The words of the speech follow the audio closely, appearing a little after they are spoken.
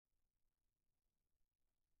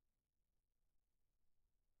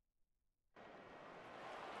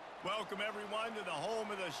Welcome, everyone, to the home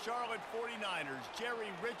of the Charlotte 49ers,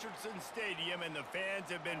 Jerry Richardson Stadium, and the fans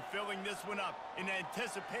have been filling this one up in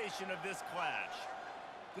anticipation of this clash.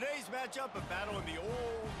 Today's matchup, a battle in the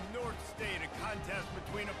old North State, a contest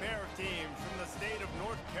between a pair of teams from the state of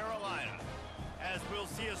North Carolina, as we'll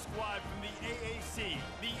see a squad from the AAC,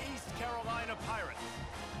 the East Carolina Pirates,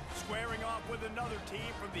 squaring off with another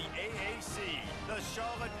team from the AAC, the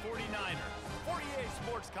Charlotte 49ers. 48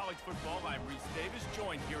 Sports College Football, I'm Reese Davis,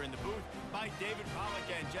 joined here in the booth by David Pollack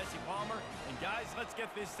and Jesse Palmer. And guys, let's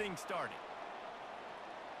get this thing started.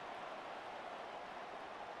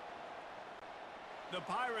 The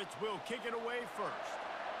Pirates will kick it away first.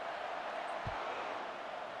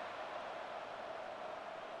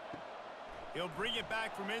 He'll bring it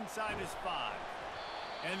back from inside his 5.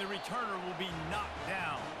 And the returner will be knocked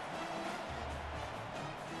down.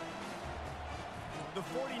 The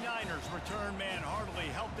 49ers return man Hardley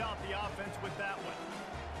helped out the offense with that one.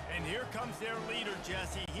 And here comes their leader,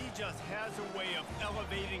 Jesse. He just has a way of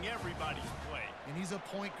elevating everybody's play. And he's a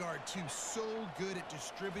point guard, too. So good at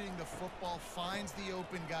distributing the football, finds the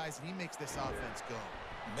open guys, and he makes this offense go.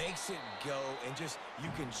 Makes it go, and just, you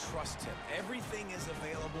can trust him. Everything is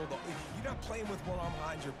available. You're not playing with one arm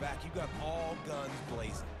behind your back. You got all guns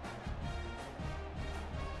blazing.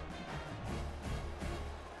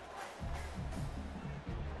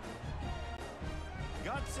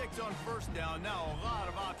 Got 6 on first down. Now a lot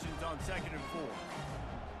of options on 2nd and 4.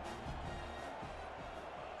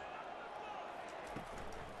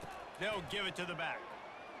 They'll give it to the back.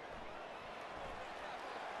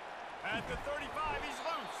 At the 35, he's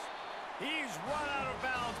loose. He's run out of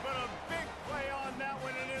bounds, but a big play on that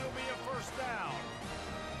one, and it'll be a first down.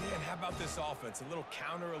 Man, how about this offense? A little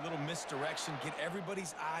counter, a little misdirection. Get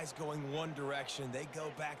everybody's eyes going one direction. They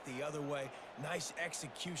go back the other way. Nice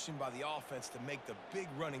execution by the offense to make the big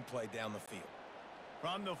running play down the field.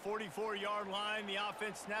 From the 44-yard line, the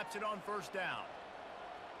offense snaps it on first down.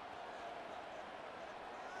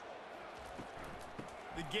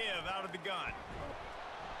 The give out of the gun.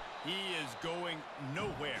 He is going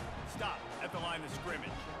nowhere. Stop at the line of scrimmage.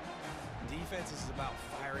 Defense is about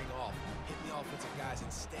firing off, hitting the offensive guys,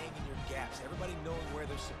 and staying in your gaps. Everybody knowing where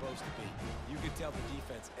they're supposed to be. You could tell the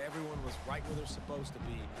defense, everyone was right where they're supposed to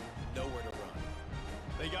be, nowhere to run.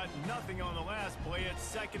 They got nothing on the last play. It's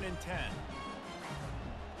 2nd and 10.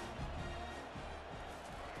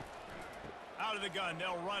 Out of the gun,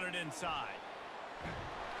 they'll run it inside.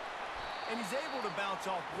 And he's able to bounce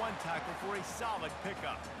off one tackle for a solid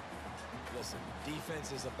pickup. Listen,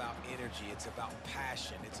 defense is about energy. It's about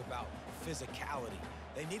passion. It's about physicality.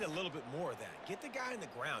 They need a little bit more of that. Get the guy on the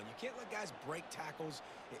ground. You can't let guys break tackles.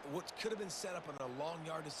 What could have been set up in a long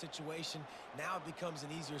yardage situation, now it becomes an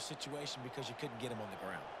easier situation because you couldn't get him on the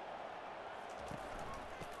ground.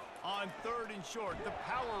 On 3rd and short, the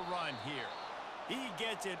power run here. He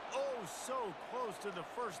gets it oh so close to the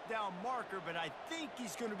first down marker, but I think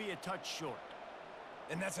he's going to be a touch short.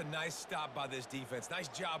 And that's a nice stop by this defense. Nice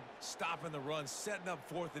job stopping the run, setting up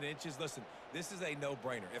 4th and inches. Listen, this is a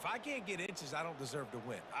no-brainer. If I can't get inches, I don't deserve to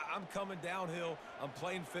win. I'm coming downhill. I'm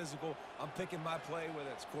playing physical. I'm picking my play, whether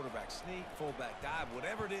it's quarterback sneak, fullback dive,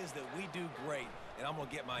 whatever it is that we do great, and I'm going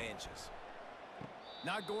to get my inches.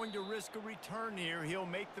 Not going to risk a return here. He'll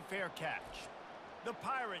make the fair catch. The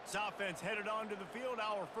Pirates offense headed onto the field.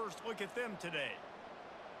 Our first look at them today.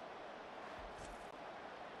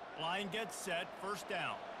 Line gets set, first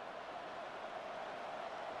down.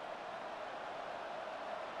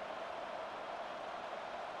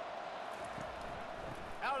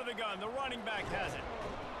 Out of the gun, the running back has it.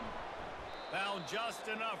 Found just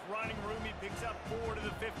enough running room. He picks up 4 to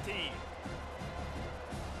the 15.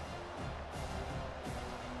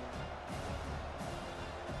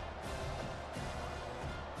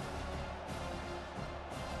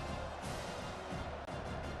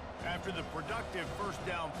 After the productive first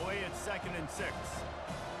down play, it's 2nd and 6.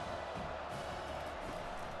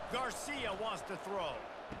 Garcia wants to throw.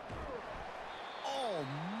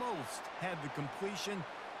 Almost had the completion,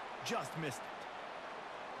 just missed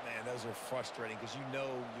it. Man, those are frustrating because you know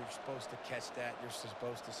you're supposed to catch that. You're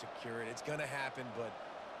supposed to secure it. It's going to happen, but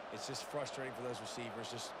it's just frustrating for those receivers.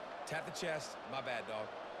 Just tap the chest. My bad, dog.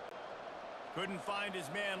 Couldn't find his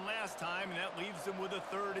man last time, and that leaves him with a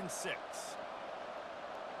 3rd and 6.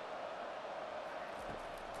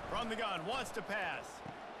 From the gun, wants to pass.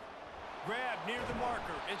 Grab near the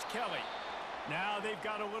marker. It's Kelly. Now they've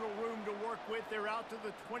got a little room to work with. They're out to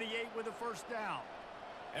the 28 with a first down.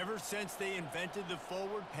 Ever since they invented the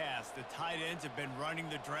forward pass, the tight ends have been running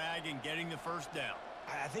the drag and getting the first down.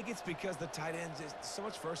 I think it's because the tight ends is so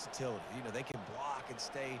much versatility. You know, they can block and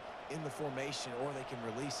stay in the formation, or they can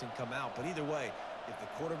release and come out. But either way, if the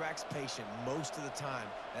quarterback's patient, most of the time,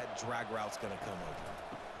 that drag route's going to come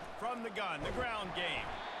open. From the gun, the ground game.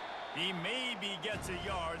 He maybe gets a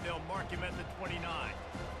yard. They'll mark him at the 29.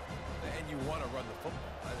 And you want to run the football.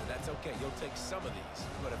 That's okay. You'll take some of these.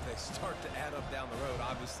 But if they start to add up down the road,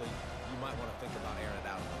 obviously, you might want to think about airing it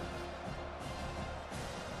out a little bit.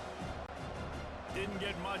 Didn't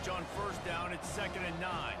get much on first down. It's 2nd and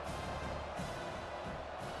 9.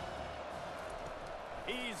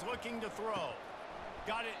 He's looking to throw.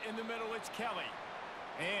 Got it in the middle. It's Kelly.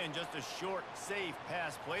 And just a short, safe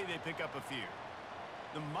pass play. They pick up a few.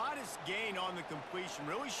 The modest gain on the completion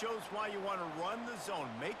really shows why you want to run the zone.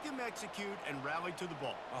 Make them execute and rally to the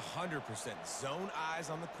ball. 100%. Zone eyes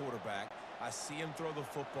on the quarterback. I see him throw the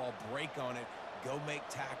football, break on it, go make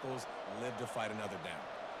tackles, live to fight another down.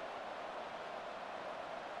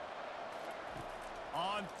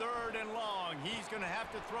 On 3rd and long, he's going to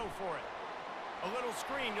have to throw for it. A little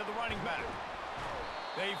screen to the running back.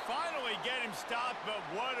 They finally get him stopped, but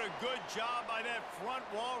what a good job by that front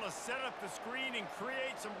wall to set up the screen and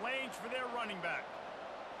create some lanes for their running back.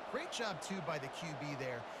 Great job, too, by the QB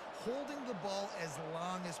there, holding the ball as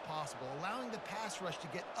long as possible, allowing the pass rush to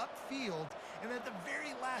get upfield, and at the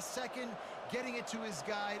very last second, getting it to his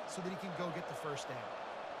guy so that he can go get the first down.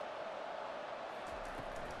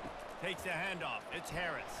 Takes the handoff. It's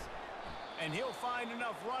Harris. And he'll find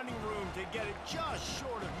enough running room to get it just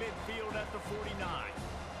short of midfield at the 49.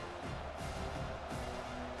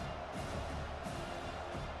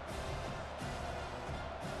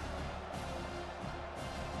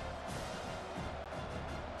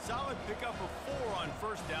 Solid pickup of 4 on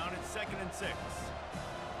first down. It's 2nd and 6.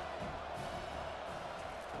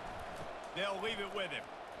 They'll leave it with him.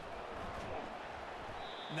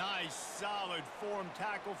 Nice, solid form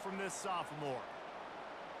tackle from this sophomore.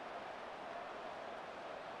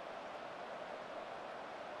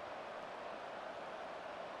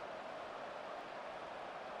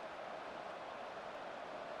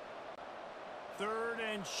 Third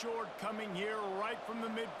and short coming here right from the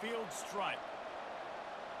midfield stripe.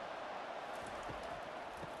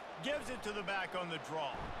 Gives it to the back on the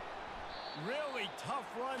draw. Really tough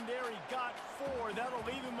run there. He got 4. That'll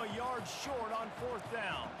leave him a yard short on 4th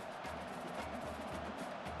down.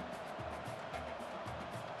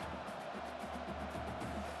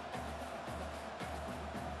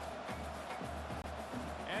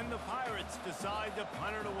 And the Pirates decide to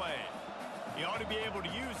punt it away. He ought to be able to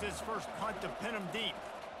use his first punt to pin him deep.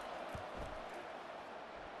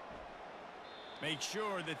 Make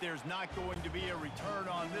sure that there's not going to be a return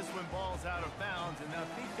on this when ball's out of bounds, and I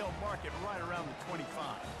think they'll mark it right around the 25.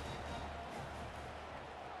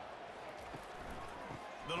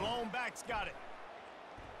 The lone back's got it.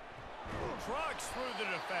 Trucks through the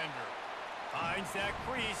defender. Finds that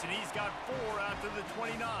crease, and he's got 4 out to the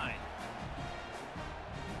 29.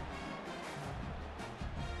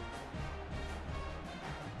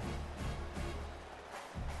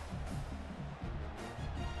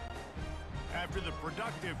 After the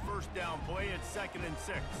productive first down play, it's 2nd and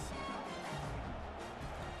 6.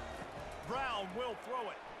 Brown will throw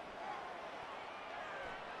it.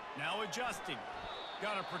 Now adjusting.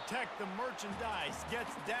 Got to protect the merchandise.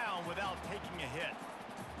 Gets down without taking a hit.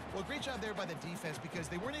 Well, great job there by the defense because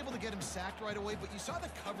they weren't able to get him sacked right away, but you saw the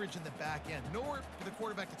coverage in the back end. Nowhere for the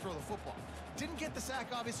quarterback to throw the football. Didn't get the sack,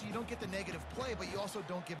 obviously. You don't get the negative play, but you also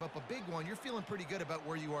don't give up a big one. You're feeling pretty good about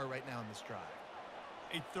where you are right now in this drive.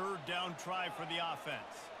 A 3rd down try for the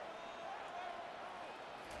offense.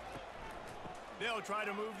 They'll try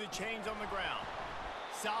to move the chains on the ground.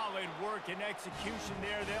 Solid work and execution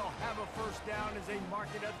there. They'll have a first down as they mark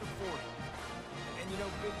it at the 40. And, you know,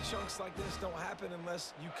 big chunks like this don't happen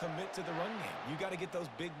unless you commit to the run game. You got to get those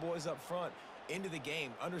big boys up front into the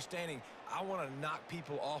game, understanding I want to knock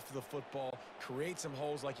people off the football, create some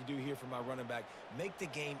holes like you do here for my running back, make the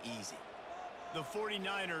game easy. The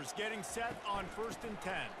 49ers getting set on 1st and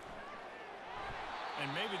 10. And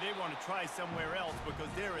maybe they want to try somewhere else because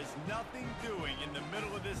there is nothing doing in the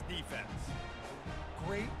middle of this defense.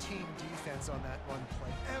 Great team defense on that run play.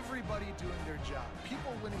 Everybody doing their job.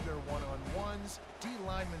 People winning their one-on-ones, D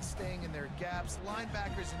linemen staying in their gaps,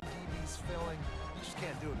 linebackers and DBs filling. You just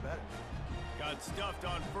can't do it better. Got stuffed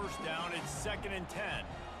on first down. It's 2nd and 10.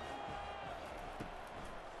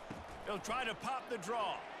 They'll try to pop the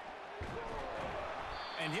draw.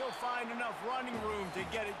 And he'll find enough running room to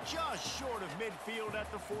get it just short of midfield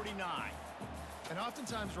at the 49. And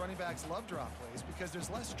oftentimes running backs love draw plays because there's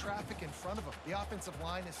less traffic in front of them. The offensive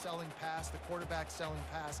line is selling pass, the quarterback's selling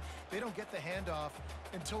pass. They don't get the handoff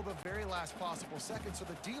until the very last possible second. So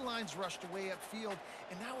the D-line's rushed way upfield,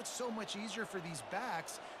 and now it's so much easier for these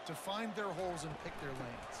backs to find their holes and pick their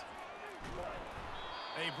lanes.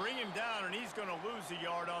 They bring him down, and he's going to lose a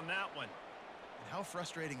yard on that one. And how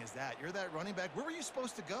frustrating is that? You're that running back. Where were you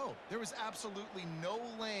supposed to go? There was absolutely no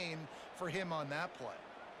lane for him on that play.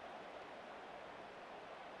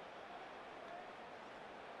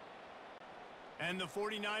 And the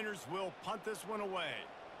 49ers will punt this one away.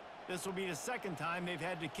 This will be the second time they've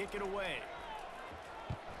had to kick it away.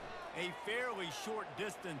 A fairly short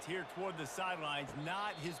distance here toward the sidelines,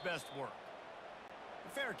 not his best work.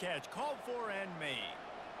 The fair catch called for and made.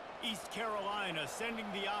 East Carolina sending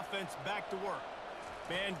the offense back to work.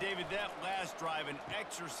 Man, David, that last drive, an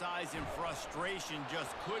exercise in frustration, just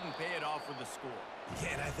couldn't pay it off with the score.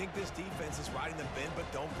 Yeah, and I think this defense is riding the bend but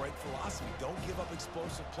don't break philosophy. Don't give up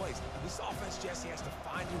explosive plays. This offense, Jesse, has to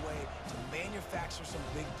find a way to manufacture some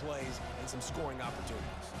big plays and some scoring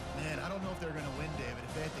opportunities. Man, I don't know if they're going to win, David,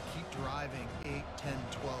 if they have to keep driving 8, 10,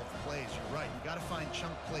 12 plays. You're right. You got to find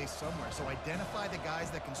chunk plays somewhere. So identify the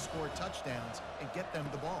guys that can score touchdowns and get them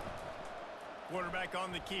the ball. Quarterback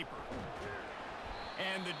on the keeper.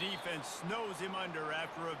 And the defense snows him under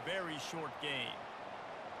after a very short game.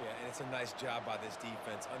 Yeah, and it's a nice job by this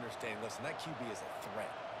defense understanding, listen, that QB is a threat,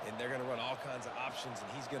 and they're going to run all kinds of options, and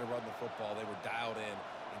he's going to run the football. They were dialed in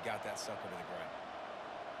and got that sucker to the ground.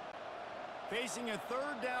 Facing a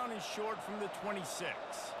third down and short from the 26.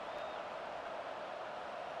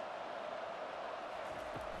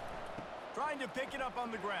 Trying to pick it up on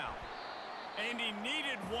the ground. And he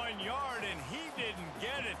needed 1 yard, and he didn't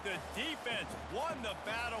get it. The defense won the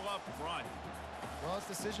battle up front. Well, it's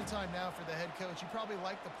decision time now for the head coach. You probably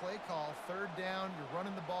like the play call. Third down, you're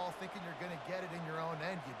running the ball thinking you're going to get it in your own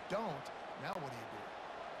end. You don't. Now what do you do?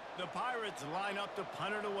 The Pirates line up to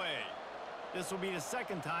punt it away. This will be the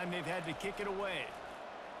second time they've had to kick it away.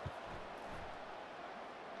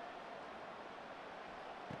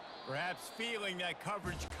 Perhaps feeling that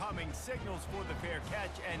coverage coming, signals for the fair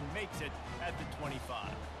catch and makes it at the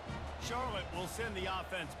 25. Charlotte will send the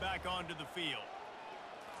offense back onto the field.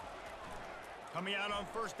 Coming out on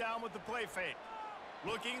first down with the play fake.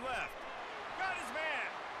 Looking left. Got his man.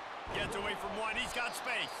 Gets away from one. He's got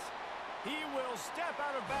space. He will step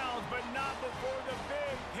out of bounds, but not before the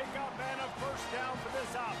big pickup and a first down for this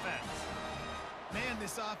offense. Man,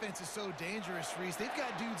 this offense is so dangerous, Reese. They've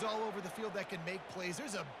got dudes all over the field that can make plays.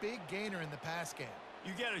 There's a big gainer in the pass game.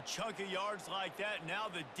 You get a chunk of yards like that, now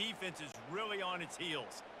the defense is really on its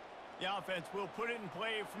heels. The offense will put it in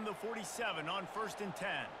play from the 47 on 1st and 10.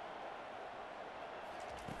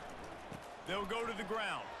 They'll go to the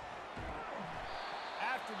ground.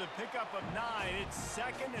 After the pickup of 9, it's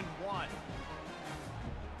 2nd and 1.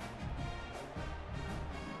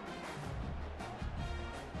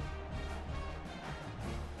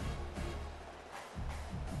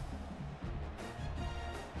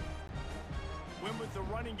 Win with the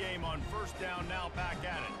running game on first down, now back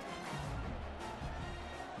at it.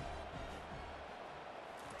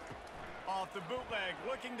 Off the bootleg,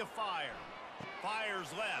 looking to fire.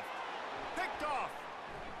 Fires left. Picked off.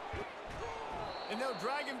 And they'll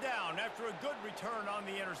drag him down after a good return on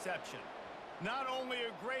the interception. Not only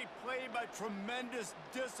a great play, but tremendous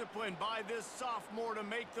discipline by this sophomore to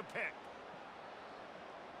make the pick.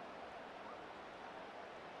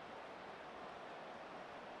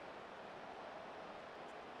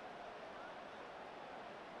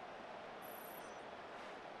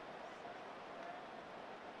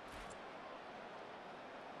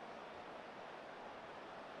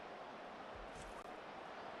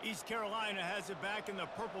 East Carolina has it back, and the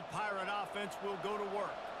Purple Pirate offense will go to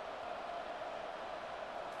work.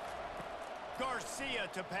 Garcia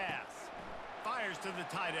to pass. Fires to the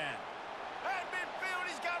tight end. At midfield,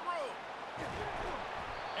 he's got room.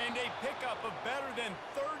 And a pickup of better than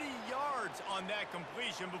 30 yards on that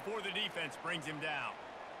completion before the defense brings him down.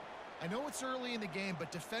 I know it's early in the game,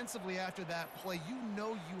 but defensively after that play, you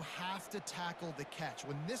know you have to tackle the catch.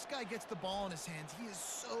 When this guy gets the ball in his hands, he is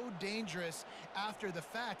so dangerous after the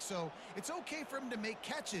fact. So it's okay for him to make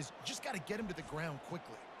catches. You just got to get him to the ground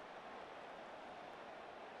quickly.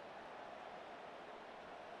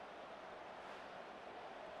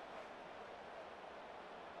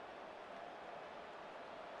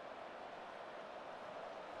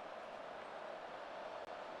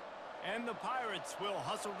 And the Pirates will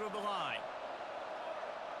hustle to the line.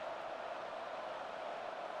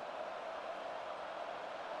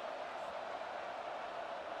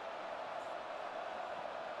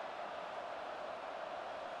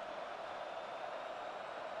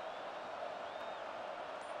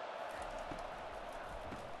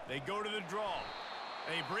 They go to the draw.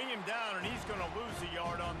 They bring him down, and he's going to lose a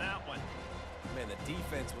yard on that one. Man, the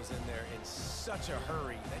defense was in there in such a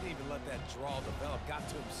hurry. They didn't even let that draw develop. Got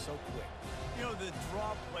to him so quick. You know, the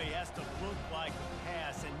draw play has to look like a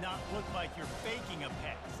pass and not look like you're faking a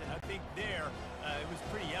pass. And I think there, it was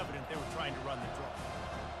pretty evident they were trying to run the draw.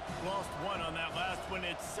 Lost one on that last one.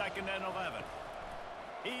 It's 2nd and 11.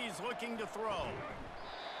 He's looking to throw.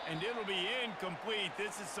 And it'll be incomplete.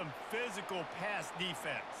 This is some physical pass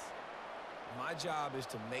defense. My job is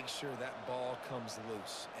to make sure that ball comes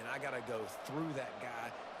loose. And I got to go through that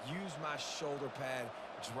guy, use my shoulder pad,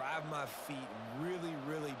 drive my feet, really,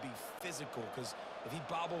 really be physical. Because if he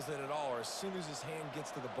bobbles it at all, or as soon as his hand gets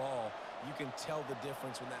to the ball, you can tell the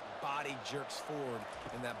difference when that body jerks forward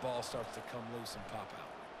and that ball starts to come loose and pop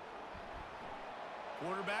out.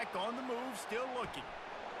 Quarterback on the move, still looking.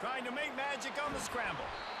 Trying to make magic on the scramble.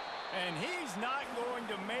 And he's not going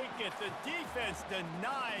to make it. The defense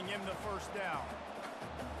denying him the first down.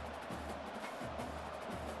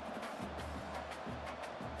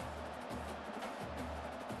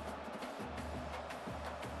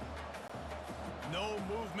 No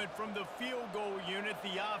movement from the field goal unit.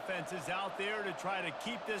 The offense is out there to try to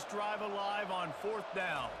keep this drive alive on 4th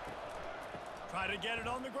down. Try to get it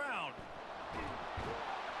on the ground.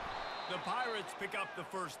 The Pirates pick up the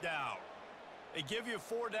first down. They give you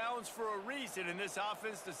 4 downs for a reason, and this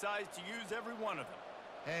offense decides to use every one of them.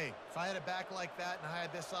 Hey, if I had a back like that and I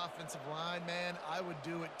had this offensive line, man, I would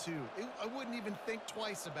do it too. I wouldn't even think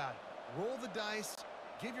twice about it. Roll the dice,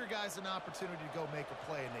 give your guys an opportunity to go make a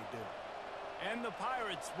play, and they do. And the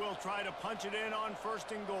Pirates will try to punch it in on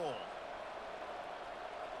 1st and goal.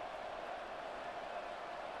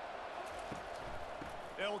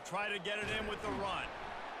 They'll try to get it in with the run.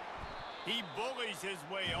 He bullies his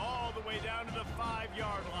way all the way down to the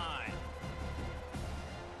 5-yard line.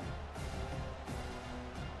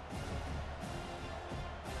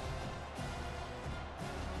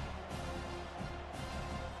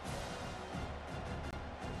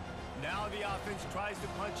 Now the offense tries to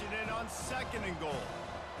punch it in on 2nd and goal.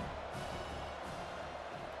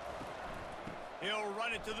 He'll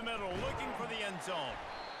run it to the middle, looking for the end zone.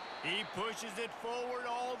 He pushes it forward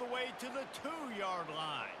all the way to the 2-yard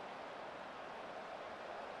line.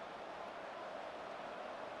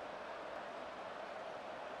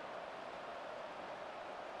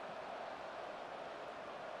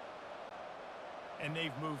 And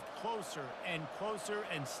they've moved closer and closer,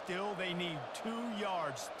 and still they need 2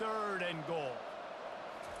 yards, 3rd and goal.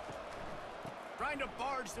 Trying to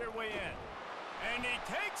barge their way in. And he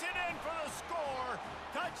takes it in for the score.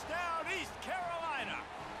 Touchdown, East Carolina.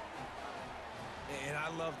 And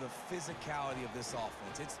I love the physicality of this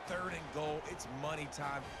offense. It's 3rd and goal. It's money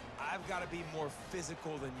time. I've got to be more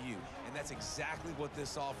physical than you. And that's exactly what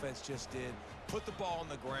this offense just did. Put the ball on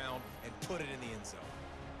the ground and put it in the end zone.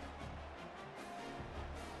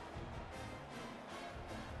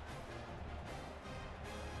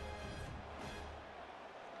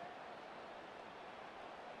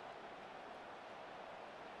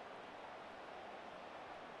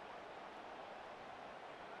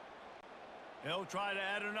 They'll try to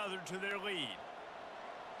add another to their lead.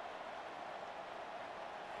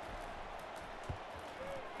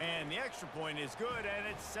 And the extra point is good, and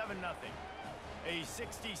it's 7-0. A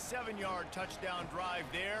 67-yard touchdown drive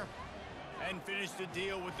there, and finish the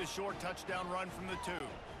deal with the short touchdown run from the 2.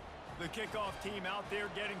 The kickoff team out there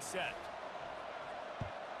getting set.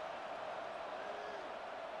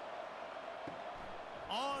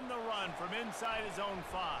 On the run from inside his own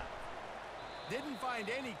 5. Didn't find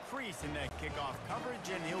any crease in that kickoff coverage,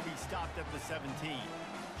 and he'll be stopped at the 17.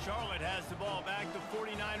 Charlotte has the ball back. The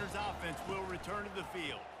 49ers offense will return to the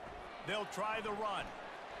field. They'll try the run.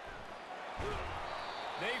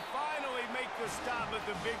 They finally make the stop, but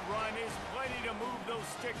the big run is plenty to move those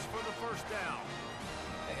sticks for the first down.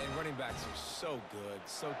 And running backs are so good,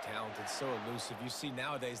 so talented, so elusive. You see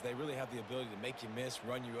nowadays they really have the ability to make you miss,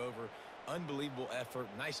 run you over. Unbelievable effort.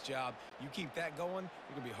 Nice job. You keep that going,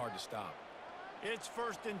 it's going to be hard to stop. It's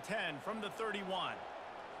 1st and 10 from the 31.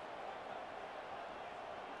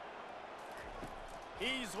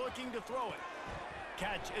 He's looking to throw it.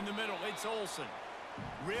 Catch in the middle. It's Olsen.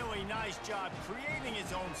 Really nice job creating his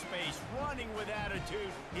own space, running with attitude.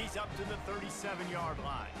 He's up to the 37-yard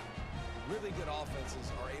line. Really good offenses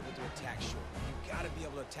are able to attack short. You've got to be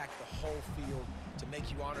able to attack the whole field to make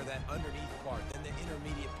you honor that underneath part, then the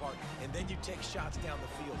intermediate part, and then you take shots down the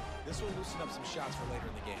field. This will loosen up some shots for later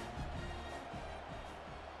in the game.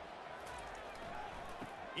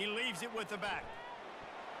 He leaves it with the back.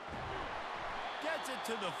 Gets gets it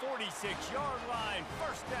to the 46-yard line.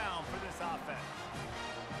 First down for this offense.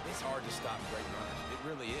 It's hard to stop great runners. It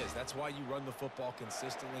really is. That's why you run the football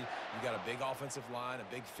consistently. You got a big offensive line,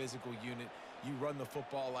 a big physical unit. You run the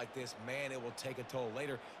football like this, man, it will take a toll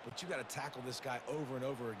later. But you got to tackle this guy over and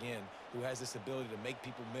over again who has this ability to make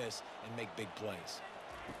people miss and make big plays.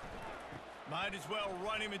 Might as well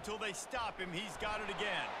run him until they stop him. He's got it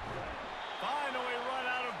again. Finally run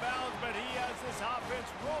out of bounds, but he has this offense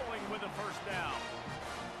rolling with a first down.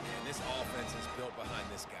 And this offense is built behind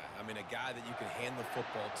this guy. I mean, a guy that you can hand the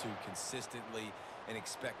football to consistently and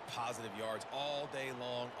expect positive yards all day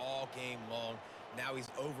long, all game long. Now he's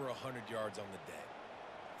over 100 yards on the day.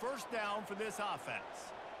 First down for this offense.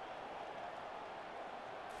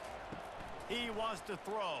 He wants to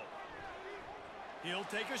throw. He'll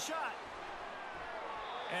take a shot.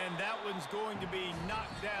 And that one's going to be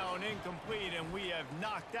knocked down incomplete, and we have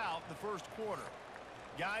knocked out the first quarter.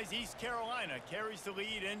 Guys, East Carolina carries the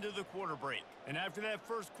lead into the quarter break. And after that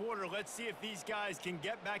first quarter, let's see if these guys can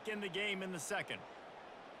get back in the game in the second.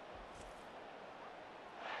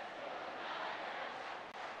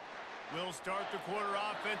 We'll start the quarter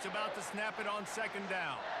offense, about to snap it on second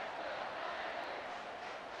down.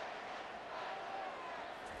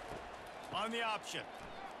 On the option.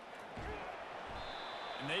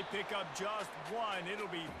 And they pick up just one. It'll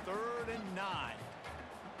be 3rd and 9.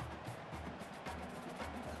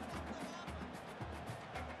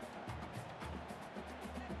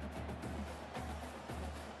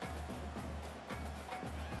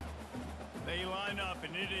 They line up,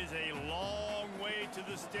 and it is a long way to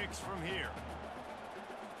the sticks from here.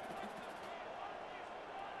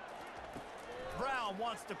 Brown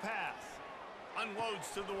wants to pass.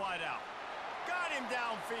 Unloads to the wideout. Got him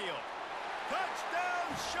downfield.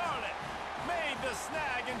 Touchdown, Charlotte. Made the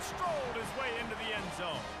snag and strolled his way into the end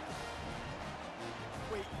zone.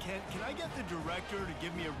 Wait, can I get the director to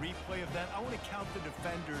give me a replay of that? I want to count the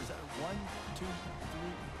defenders. 1, 2, 3.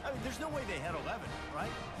 I mean, there's no way they had 11,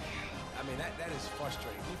 right? I mean, that is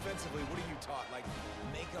frustrating. Defensively, what are you taught? Like,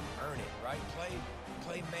 make them earn it, right?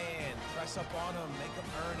 Play man, press up on them, make them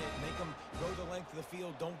earn it, make them go the length of the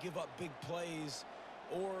field, don't give up big plays,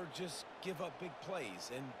 or just give up big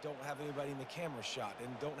plays and don't have anybody in the camera shot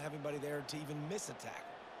and don't have anybody there to even miss a tackle.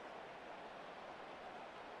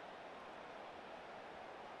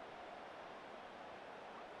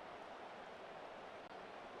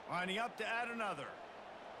 Lining up to add another.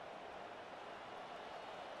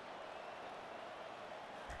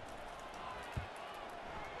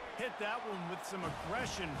 Hit that one with some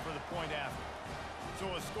aggression for the point after. So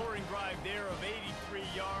a scoring drive there of 83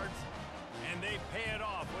 yards, and they pay it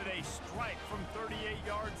off with a strike from 38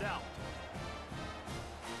 yards out.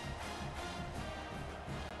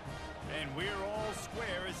 And we're all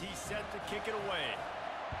square as he's set to kick it away.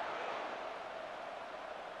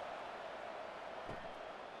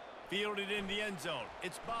 Fielded in the end zone.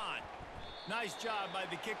 It's Bond. Nice job by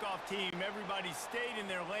the kickoff team. Everybody stayed in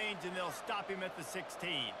their lanes, and they'll stop him at the 16.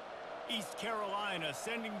 East Carolina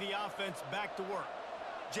sending the offense back to work.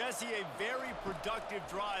 Jesse, a very productive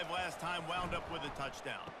drive last time, wound up with a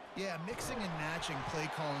touchdown. Yeah, mixing and matching play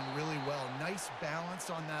calling really well. Nice balance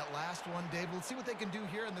on that last one, David. Let's see what they can do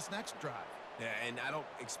here in this next drive. Yeah, and I don't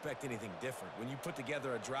expect anything different. When you put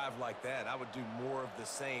together a drive like that, I would do more of the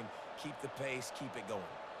same. Keep the pace, keep it going.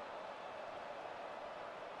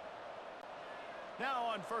 Now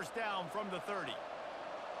on first down from the 30.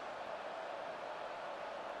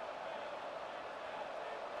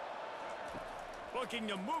 Looking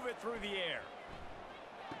to move it through the air.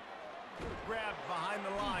 Grabbed behind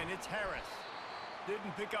the line. It's Harris.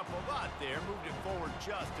 Didn't pick up a lot there. Moved it forward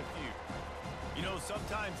just a few. You know,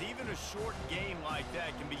 sometimes even a short game like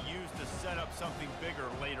that can be used to set up something bigger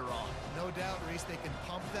later on. No doubt, Reese, they can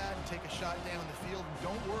pump that and take a shot down the field. And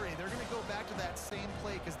don't worry, they're going to go back to that same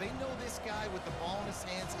play because they know this guy with the ball in his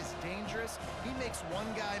hands is dangerous. He makes one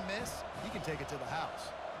guy miss, he can take it to the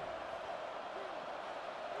house.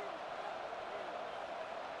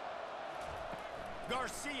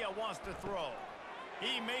 Garcia wants to throw.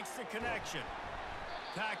 He makes the connection.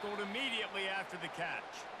 Tackled immediately after the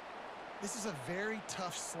catch. This is a very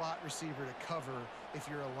tough slot receiver to cover if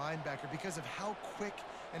you're a linebacker because of how quick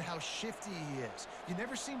and how shifty he is. You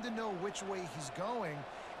never seem to know which way he's going,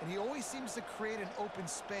 and he always seems to create an open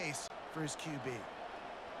space for his QB.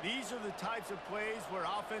 These are the types of plays where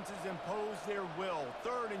offenses impose their will.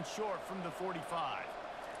 3rd and short from the 45.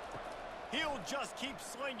 He'll just keep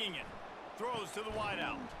slinging it. Throws to the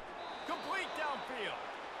wideout. Complete downfield.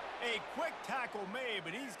 A quick tackle made,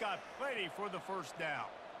 but he's got plenty for the first down.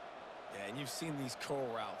 Yeah, and you've seen these curl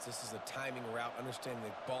routes. This is a timing route, understanding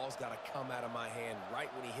the ball's got to come out of my hand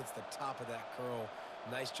right when he hits the top of that curl.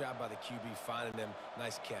 Nice job by the QB finding him.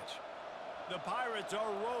 Nice catch. The Pirates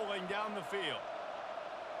are rolling down the field.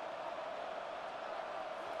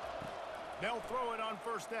 They'll throw it on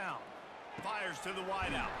first down. Fires to the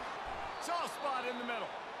wideout. Soft spot in the middle.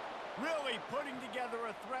 Really putting together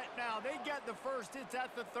a threat now. They get the first. It's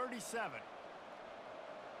at the 37.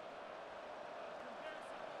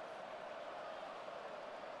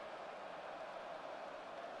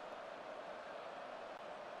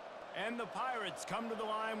 And the Pirates come to the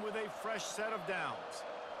line with a fresh set of downs.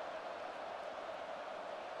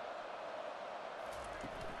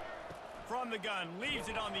 From the gun, leaves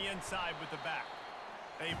it on the inside with the back.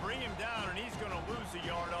 They bring him down, and he's going to lose a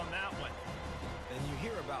yard on that one. And you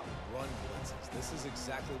hear about run blitzes. This is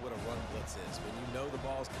exactly what a run blitz is. When you know the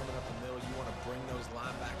ball's coming up the middle, you want to bring those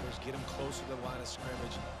linebackers, get them closer to the line of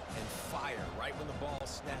scrimmage, and fire. Right when the ball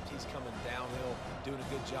snapped, he's coming downhill, doing a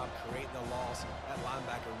good job creating the loss. That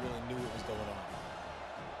linebacker really knew what was going on.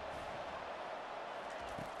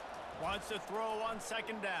 Wants to throw on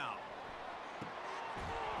second down.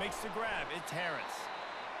 Makes the grab. It's Harris.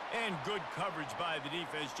 And good coverage by the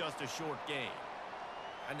defense, just a short gain.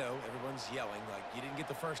 I know everyone's yelling like you didn't get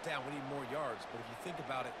the first down, we need more yards. But if you think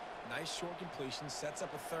about it, nice short completion, sets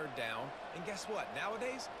up a third down. And guess what?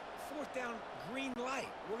 Nowadays, fourth down, green light.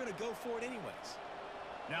 We're going to go for it anyways.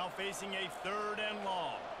 Now facing a third and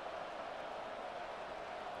long.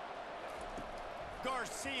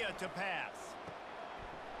 Garcia to pass.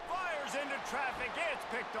 Fires into traffic. It's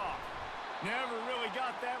picked off. Never really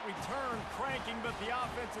got that return cranking, but the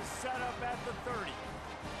offense is set up at the 30.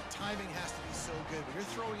 Timing has to be so good. When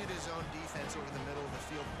you're throwing at his own defense over the middle of the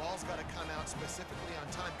field, the ball's got to come out specifically on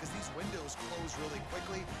time because these windows close really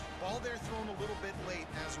quickly. Ball there thrown a little bit late.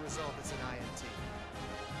 As a result, it's an INT.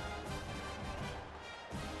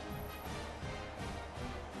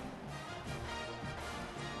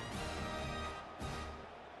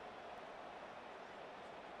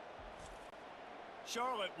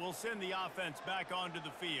 Charlotte will send the offense back onto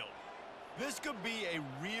the field. This could be a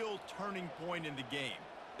real turning point in the game.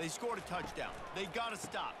 They scored a touchdown. They got to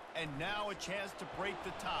stop. And now a chance to break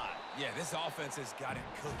the tie. Yeah, this offense has got it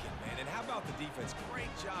cooking, man. And how about the defense? Great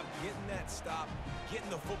job getting that stop, getting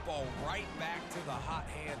the football right back to the hot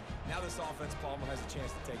hand. Now this offense, Palmer, has a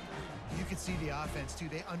chance to take the lead. You can see the offense, too.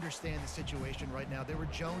 They understand the situation right now. They were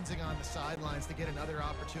jonesing on the sidelines to get another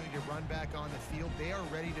opportunity to run back on the field. They are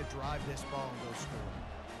ready to drive this ball and go score.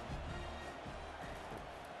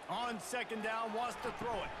 On second down, wants to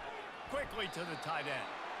throw it quickly to the tight end.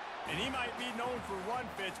 And he might be known for run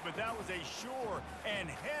fits, but that was a sure and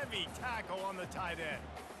heavy tackle on the tight end.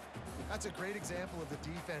 That's a great example of the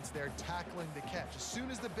defense there tackling the catch. As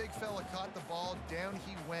soon as the big fella caught the ball, down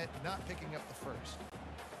he went, not picking up the first.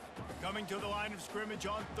 Coming to the line of scrimmage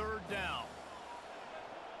on third down.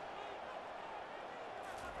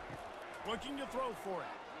 Looking to throw for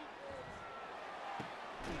it.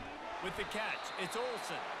 With the catch, it's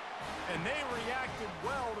Olsen. And they reacted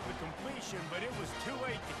well to the completion, but it was too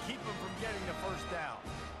late to keep them from getting the first down.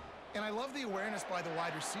 And I love the awareness by the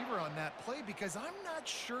wide receiver on that play because I'm not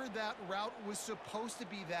sure that route was supposed to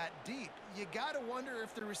be that deep. You got to wonder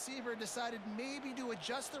if the receiver decided maybe to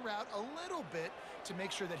adjust the route a little bit to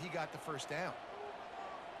make sure that he got the first down.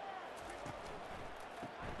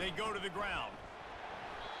 They go to the ground.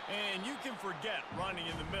 And you can forget running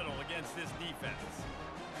in the middle against this defense.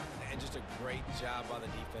 And just a great job by the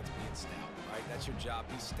defense being stout, right? That's your job.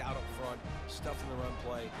 Be stout up front, stuff in the run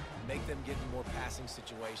play, make them get in more passing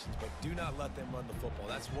situations, but do not let them run the football.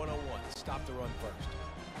 That's 101. Stop the run first.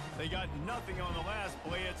 They got nothing on the last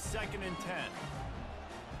play. It's 2nd and 10.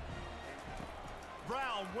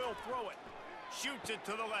 Brown will throw it. Shoots it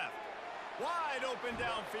to the left. Wide open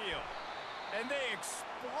downfield. And they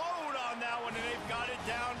explode on that one, and they've got it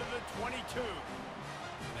down to the 22.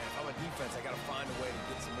 Man, if I'm a defense, I got to find a way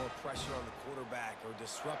to get some more pressure on the quarterback or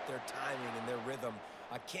disrupt their timing and their rhythm.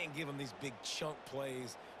 I can't give them these big chunk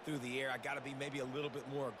plays through the air. I got to be maybe a little bit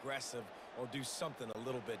more aggressive or do something a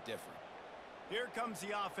little bit different. Here comes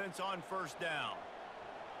the offense on first down.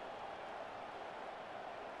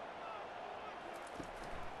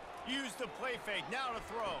 Use the play fake. Now to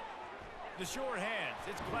throw. The short hands.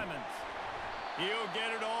 It's Clemens. He'll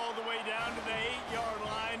get it all the way down to the 8-yard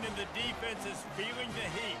line, and the defense is feeling the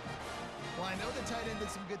heat. Well, I know the tight end did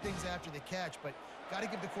some good things after the catch, but got to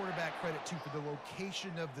give the quarterback credit, too, for the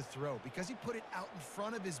location of the throw. Because he put it out in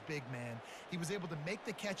front of his big man, he was able to make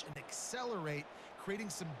the catch and accelerate, creating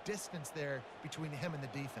some distance there between him and the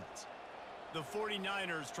defense. The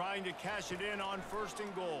 49ers trying to cash it in on 1st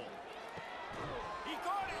and goal. He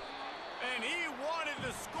caught it. And he wanted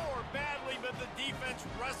to score badly, but the defense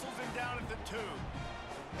wrestles him down at the 2.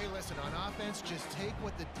 Hey, listen, on offense, just take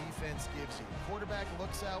what the defense gives you. Quarterback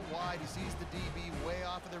looks out wide. He sees the DB way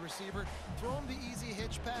off of the receiver. Throw him the easy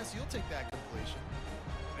hitch pass. You'll take that completion.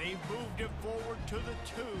 They've moved it forward to the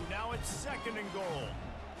 2. Now it's 2nd and goal.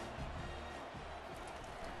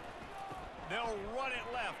 They'll run it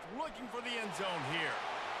left, looking for the end zone here.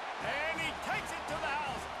 And he takes it to the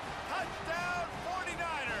house. Touchdown,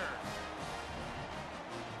 49ers.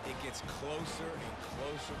 It gets closer and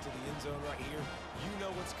closer to the end zone right here. You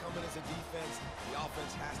know what's coming as a defense. The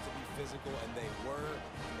offense has to be physical, and they were.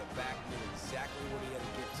 And the back knew exactly what he had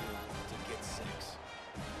to get 6.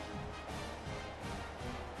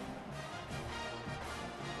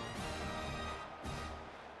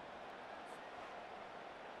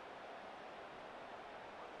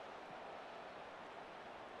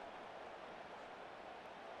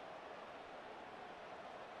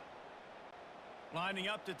 Lining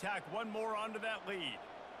up to tack one more onto that lead.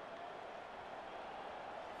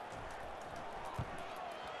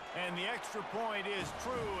 And the extra point is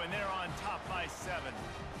true, and they're on top by 7.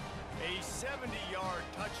 A 70-yard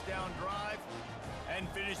touchdown drive, and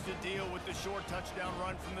finish the deal with the short touchdown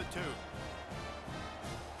run from the 2.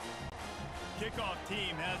 Kickoff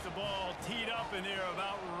team has the ball teed up, and they're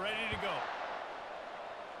about ready to go.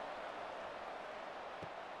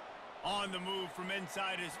 On the move from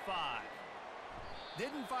inside his 5.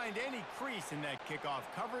 Didn't find any crease in that kickoff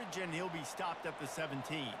coverage, and he'll be stopped at the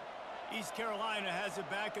 17. East Carolina has it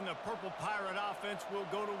back, and the Purple Pirate offense will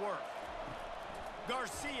go to work.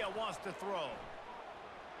 Garcia wants to throw.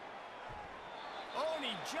 Oh, and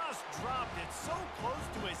he just dropped it so close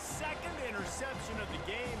to his 2nd interception of the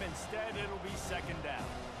game. Instead, it'll be 2nd down.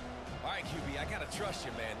 All right, QB, I got to trust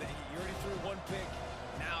you, man. You already threw one pick.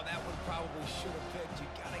 Now that one probably should have picked. You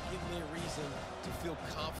got to give me a reason to feel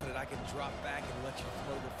confident I can drop back and let you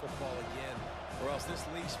throw the football again. Or else this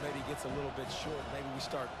leash maybe gets a little bit short. Maybe we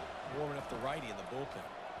start warming up the righty in the bullpen.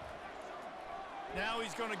 Now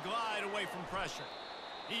he's going to glide away from pressure.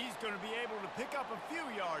 He's going to be able to pick up a few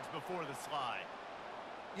yards before the slide.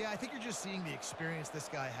 Yeah, I think you're just seeing the experience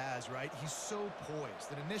this guy has, right? He's so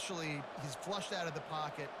poised that initially he's flushed out of the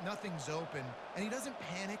pocket, nothing's open, and he doesn't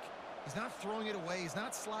panic. He's not throwing it away. He's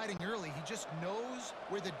not sliding early. He just knows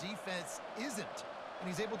where the defense isn't, and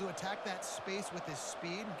he's able to attack that space with his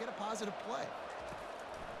speed and get a positive play.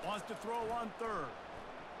 Wants to throw on 3rd.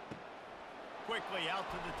 Quickly out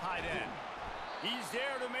to the tight end. He's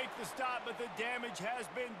there to make the stop, but the damage has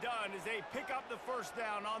been done as they pick up the 1st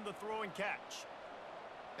down on the throw and catch.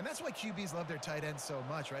 And that's why QBs love their tight ends so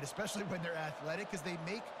much, right? Especially when they're athletic, because they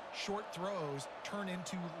make short throws turn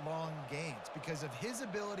into long gains. Because of his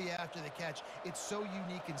ability after the catch, it's so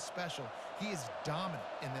unique and special. He is dominant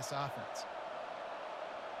in this offense.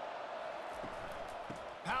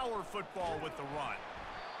 Power football with the run.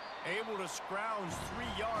 Able to scrounge 3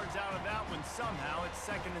 yards out of that one somehow. It's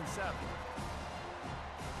 2nd and 7.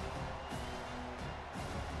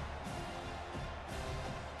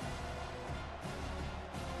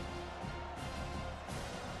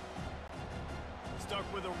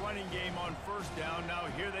 Stuck with a running game on 1st down. Now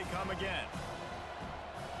here they come again.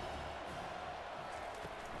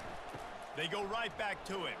 They go right back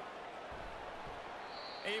to him.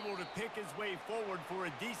 Able to pick his way forward for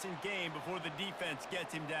a decent game before the defense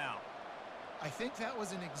gets him down. I think that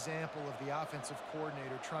was an example of the offensive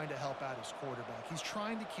coordinator trying to help out his quarterback. He's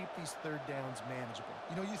trying to keep these 3rd downs manageable.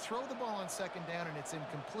 You know, you throw the ball on 2nd down and it's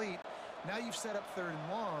incomplete. Now you've set up 3rd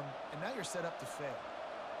and long, and now you're set up to fail.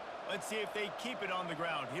 Let's see if they keep it on the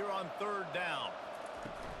ground here on 3rd down.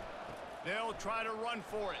 They'll try to run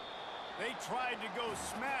for it. They tried to go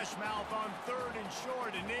smash mouth on 3rd and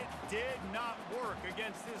short, and it did not work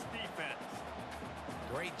against this defense.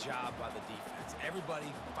 Great job by the defense. Everybody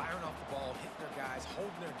firing off the ball, hitting their guys,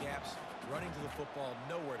 holding their gaps, running to the football,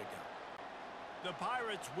 nowhere to go. The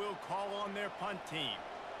Pirates will call on their punt team.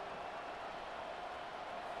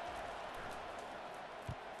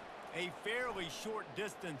 A fairly short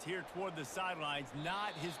distance here toward the sidelines,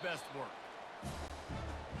 not his best work.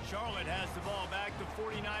 Charlotte has the ball back. The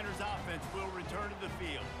 49ers offense will return to the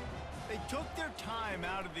field. They took their time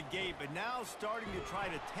out of the gate, but now starting to try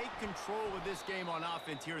to take control of this game on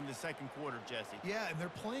offense here in the 2nd quarter, Jesse. Yeah, and they're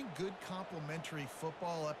playing good complementary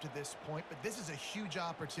football up to this point, but this is a huge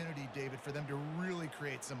opportunity, David, for them to really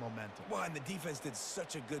create some momentum. Well, and the defense did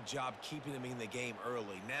such a good job keeping them in the game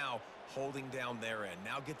early. Now holding down their end.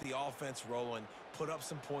 Now get the offense rolling, put up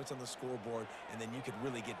some points on the scoreboard, and then you could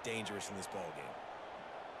really get dangerous in this ball game.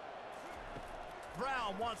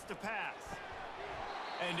 Brown wants to pass.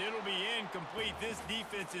 And it'll be incomplete. This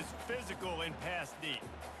defense is physical and pass deep.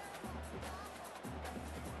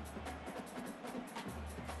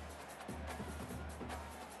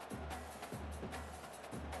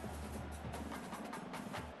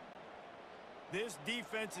 This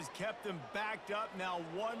defense has kept them backed up. Now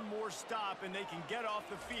one more stop, and they can get off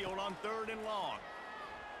the field on 3rd and long.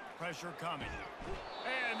 Pressure coming.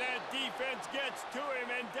 And that defense gets to him,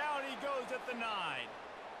 and down he goes at the 9.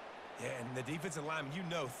 Yeah, and the defensive lineman, you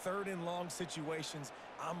know, 3rd and long situations,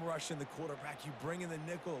 I'm rushing the quarterback. You bring in the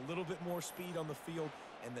nickel, a little bit more speed on the field,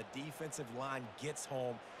 and the defensive line gets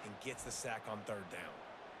home and gets the sack on 3rd down.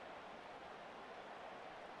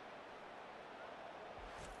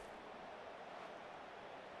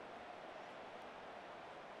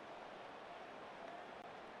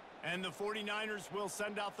 And the 49ers will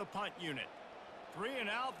send out the punt unit. 3 and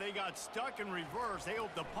out, they got stuck in reverse. They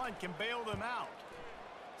hope the punt can bail them out.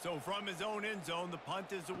 So from his own end zone, the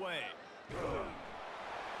punt is away.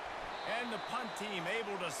 And the punt team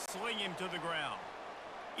able to sling him to the ground.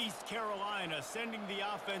 East Carolina sending the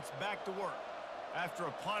offense back to work. After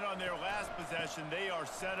a punt on their last possession, they are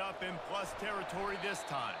set up in plus territory this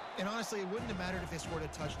time. And honestly, it wouldn't have mattered if they scored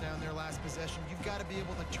a touchdown their last possession. You've got to be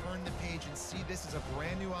able to turn the page and see this as a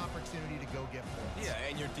brand new opportunity to go get points. Yeah,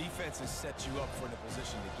 and your defense has set you up for in a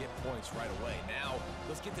position to get points right away. Now,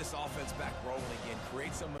 let's get this offense back rolling again,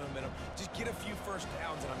 create some momentum, just get a few first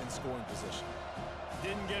downs, and I'm in scoring position.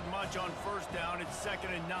 Didn't get much on 1st down. It's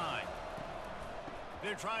 2nd and 9.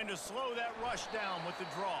 They're trying to slow that rush down with the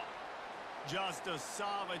draw. Just a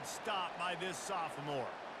solid stop by this sophomore.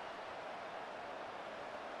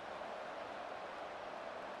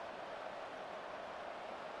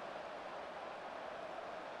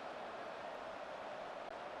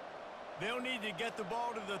 They'll need to get the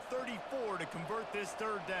ball to the 34 to convert this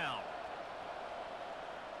 3rd down.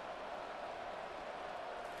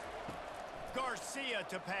 Garcia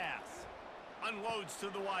to pass. Unloads to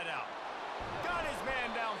the wideout. Got his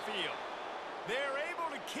man downfield. They're able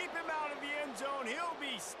to keep him out of the end zone. He'll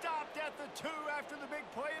be stopped at the 2 after the big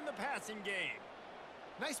play in the passing game.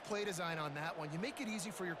 Nice play design on that one. You make it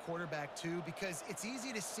easy for your quarterback, too, because it's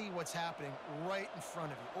easy to see what's happening right in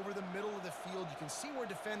front of you. Over the middle of the field, you can see where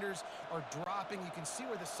defenders are dropping. You can see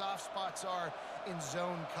where the soft spots are in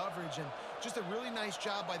zone coverage. And just a really nice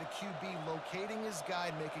job by the QB locating his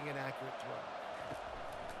guy and making an accurate throw.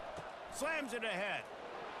 Slams it ahead.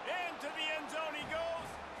 Into the end zone he goes.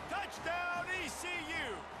 Touchdown,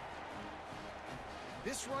 ECU!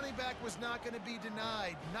 This running back was not going to be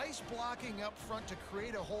denied. Nice blocking up front to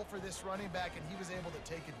create a hole for this running back, and he was able to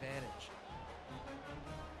take advantage.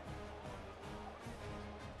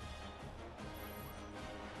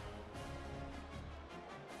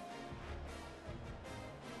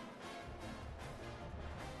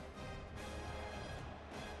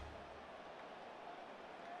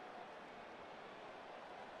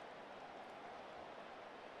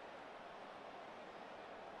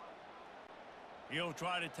 He'll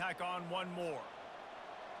try to tack on one more.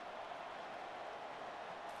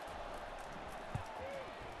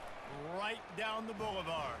 Right down the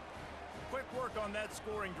boulevard. Quick work on that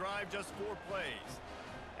scoring drive, just 4 plays.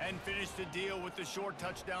 And finished the deal with the short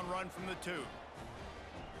touchdown run from the 2.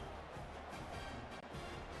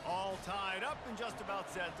 All tied up and just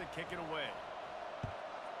about set to kick it away.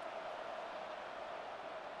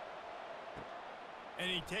 And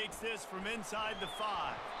he takes this from inside the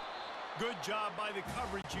 5. Good job by the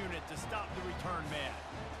coverage unit to stop the return man.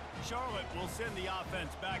 Charlotte will send the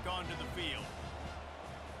offense back onto the field.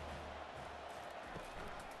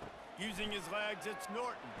 Using his legs, it's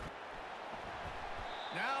Norton.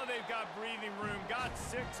 Now they've got breathing room. Got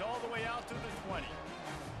 6 all the way out to the 20.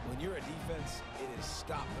 When you're a defense, it is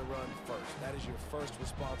stop the run first. That is your first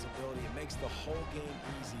responsibility. It makes the whole game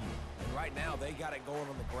easy. And right now, they got it going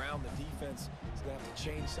on the ground. The defense is going to have to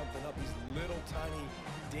change something up. These little tiny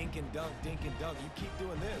dink and dunk, dink and dunk. You keep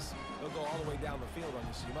doing this, they'll go all the way down the field on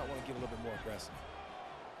you, so you might want to get a little bit more aggressive.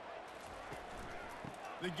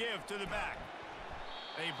 The give to the back.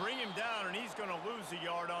 They bring him down, and he's going to lose a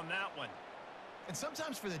yard on that one. And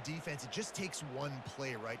sometimes for the defense, it just takes one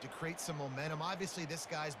play, right, to create some momentum. Obviously, this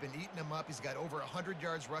guy's been eating them up. He's got over 100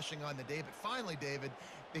 yards rushing on the day. But finally, David,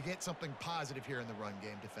 they get something positive here in the run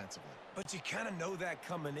game defensively. But you kind of know that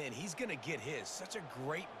coming in. He's going to get his. Such a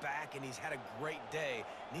great back, and he's had a great day.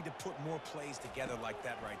 Need to put more plays together like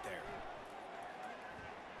that right there.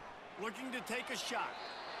 Looking to take a shot.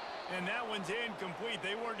 And that one's incomplete.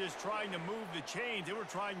 They weren't just trying to move the chains. They were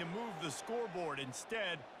trying to move the scoreboard.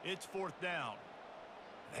 Instead, it's 4th down.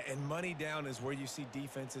 And money down is where you see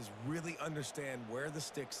defenses really understand where the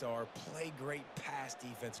sticks are, play great pass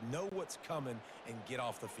defense, know what's coming, and get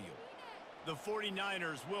off the field. The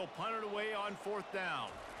 49ers will punt it away on 4th down.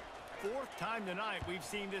 4th time tonight we've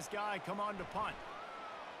seen this guy come on to punt.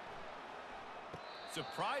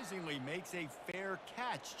 Surprisingly makes a fair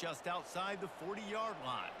catch just outside the 40-yard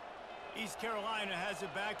line. East Carolina has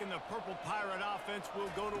it back, and the Purple Pirate offense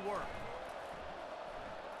will go to work.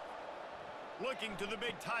 Looking to the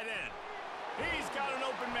big tight end. He's got an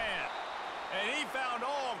open man. And he found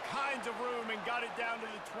all kinds of room and got it down to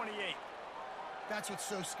the 28. That's what's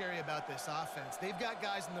so scary about this offense. They've got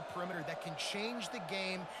guys in the perimeter that can change the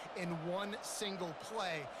game in one single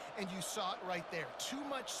play, and you saw it right there. Too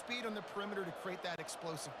much speed on the perimeter to create that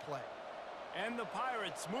explosive play. And the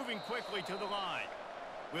Pirates moving quickly to the line.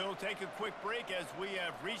 We'll take a quick break as we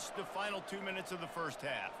have reached the final 2 minutes of the first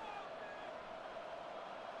half.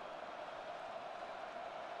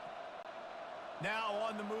 Now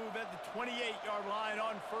on the move at the 28-yard line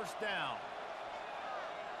on first down.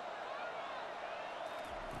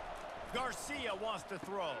 Garcia wants to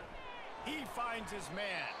throw. He finds his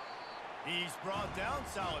man. He's brought down,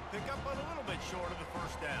 solid pickup, but a little bit short of the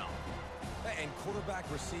first down. And quarterback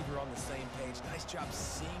receiver on the same page. Nice job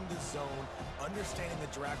seeing the zone, understanding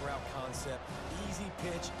the drag route concept. Easy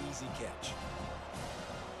pitch, easy catch.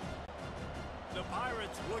 The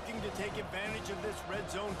Pirates looking to take advantage of this red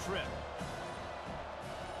zone trip.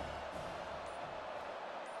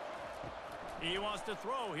 He wants to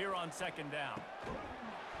throw here on second down.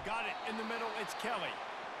 Got it in the middle. It's Kelly.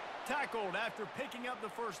 Tackled after picking up the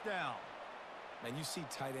first down. Man, you see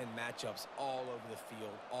tight end matchups all over the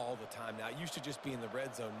field all the time now. It used to just be in the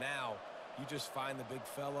red zone. Now you just find the big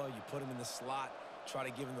fella, you put him in the slot, try to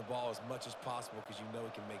give him the ball as much as possible because you know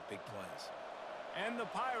he can make big plays. And the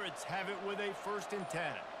Pirates have it with a 1st and 10.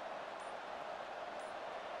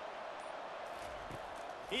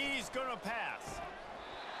 He's going to pass.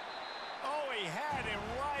 Oh, he had him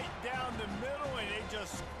right down the middle, and it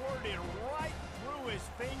just squirted right through his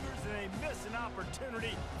fingers, and they miss an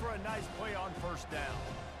opportunity for a nice play on first down.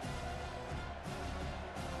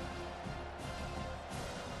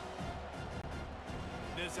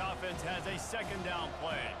 This offense has a second down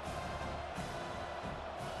play.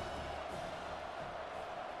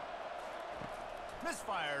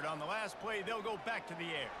 Misfired on the last play. They'll go back to the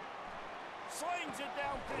air. Slings it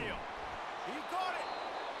downfield. He caught it.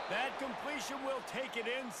 That completion will take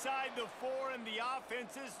it inside the 4, and the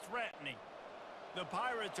offense is threatening. The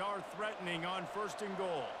Pirates are threatening on 1st and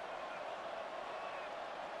goal.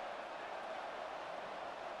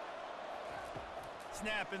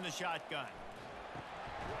 Snap in the shotgun.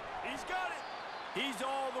 He's got it. He's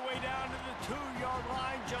all the way down to the 2-yard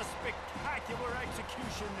line. Just spectacular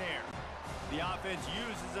execution there. The offense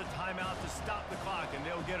uses a timeout to stop the clock, and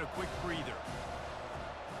they'll get a quick breather.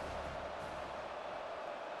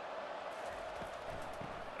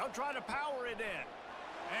 They'll try to power it in.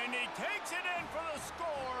 And he takes it in for the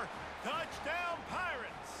score. Touchdown,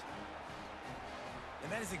 Pirates.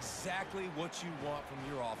 And that is exactly what you want from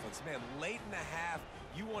your offense. Man, late in the half,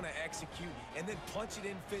 you want to execute and then punch it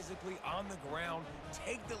in physically on the ground.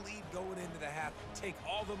 Take the lead going into the half. Take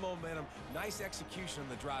all the momentum. Nice execution on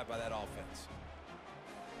the drive by that offense.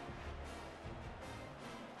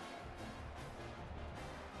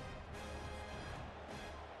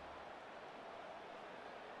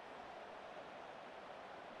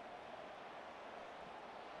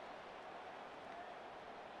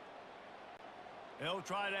 They'll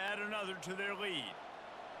try to add another to their lead.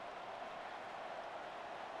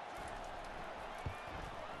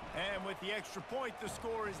 And with the extra point, the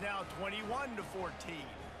score is now 21-14.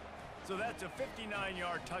 So that's a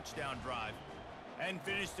 59-yard touchdown drive. And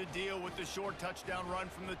finish the deal with the short touchdown run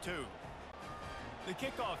from the 2. The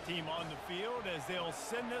kickoff team on the field as they'll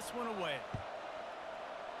send this one away.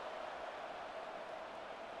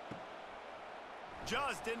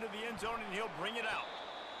 Just into the end zone, and he'll bring it out.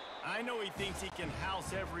 I know he thinks he can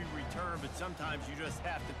house every return, but sometimes you just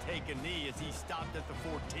have to take a knee as he stopped at the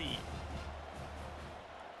 14.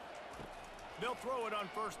 They'll throw it on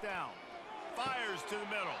first down. Fires to the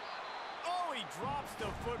middle. Oh, he drops the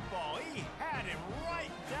football. He had him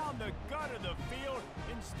right down the gut of the field.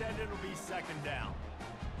 Instead, it'll be second down.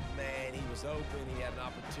 Man, he was open. He had an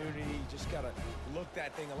opportunity. You just got to look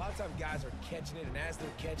that thing. A lot of times guys are catching it, and as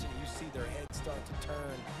they're catching it, you see their heads start to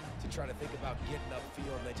turn to try to think about getting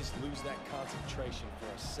upfield, and they just lose that concentration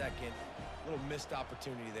for a second. A little missed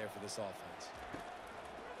opportunity there for this offense.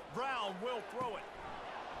 Brown will throw it.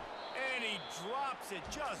 And he drops it.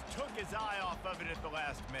 Just took his eye off of it at the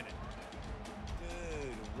last minute.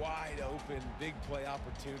 Dude, wide open, big play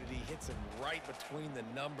opportunity. Hits him right between the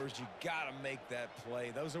numbers. You got to make that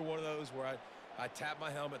play. Those are one of those where I tap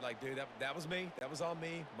my helmet like, dude, that was me. That was on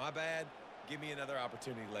me. My bad. Give me another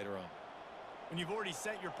opportunity later on. When you've already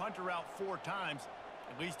sent your punter out 4 times,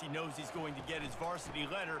 at least he knows he's going to get his varsity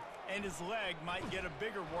letter, and his leg might get a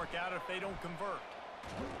bigger workout if they don't convert.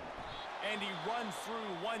 And he runs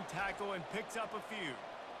through 1 tackle and picks up a few.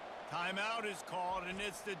 Timeout is called, and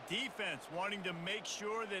it's the defense wanting to make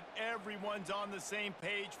sure that everyone's on the same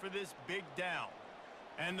page for this big down.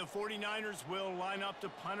 And the 49ers will line up to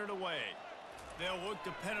punt it away. They'll look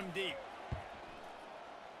to pin him deep.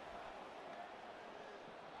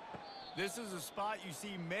 This is a spot you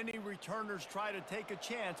see many returners try to take a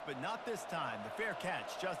chance, but not this time. The fair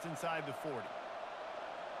catch just inside the 40.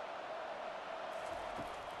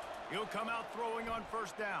 He'll come out throwing on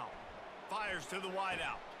first down. Fires to the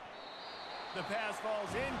wideout. The pass falls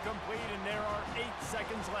incomplete, and there are 8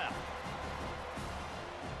 seconds left.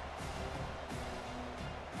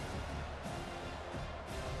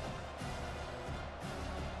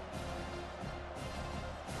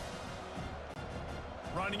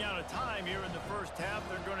 Running out of time here in the first half,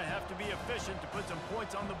 they're going to have to be efficient to put some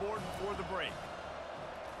points on the board before the break.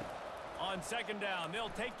 On second down, they'll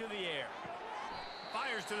take to the air.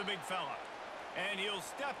 Fires to the big fella. And he'll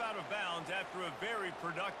step out of bounds after a very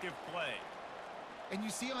productive play. And you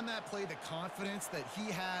see on that play the confidence that he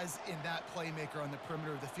has in that playmaker on the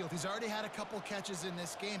perimeter of the field. He's already had a couple catches in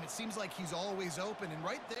this game. It seems like he's always open. And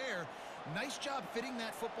right there, nice job fitting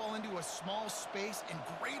that football into a small space, and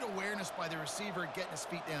great awareness by the receiver getting his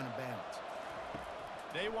feet down in bounds.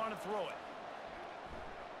 They want to throw it.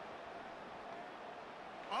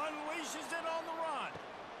 Unleashes it on the run.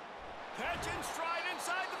 Catch in stride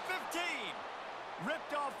inside the 15.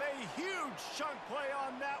 Ripped off a huge chunk play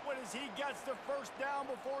on that one as he gets the first down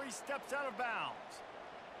before he steps out of bounds.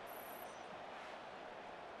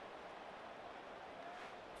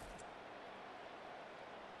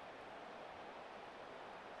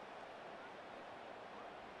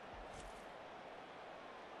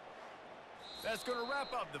 That's going to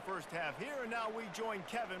wrap up the first half here, and now we join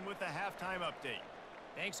Kevin with the halftime update.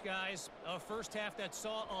 Thanks, guys. A first half that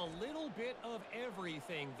saw a little bit of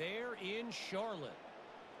everything there in Charlotte.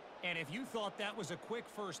 And if you thought that was a quick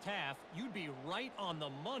first half, you'd be right on the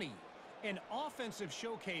money. An offensive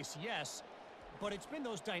showcase, yes, but it's been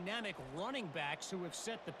those dynamic running backs who have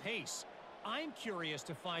set the pace. I'm curious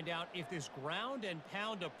to find out if this ground and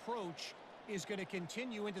pound approach is going to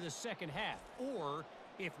continue into the second half, or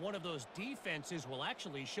if one of those defenses will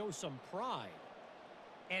actually show some pride.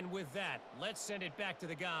 And with that, let's send it back to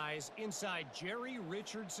the guys inside Jerry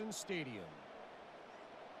Richardson Stadium.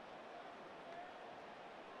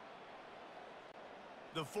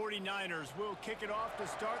 The 49ers will kick it off to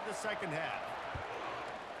start the second half.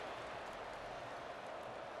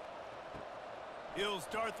 He'll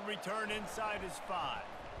start the return inside his 5.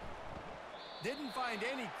 Didn't find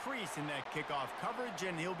any crease in that kickoff coverage,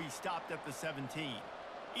 and he'll be stopped at the 17.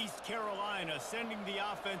 East Carolina sending the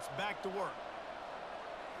offense back to work.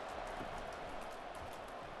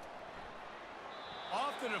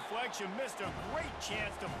 Off the deflection, missed a great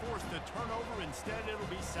chance to force the turnover. Instead, it'll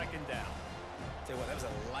be second down. Tell you what, that was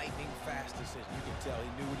a lightning-fast decision. You can tell he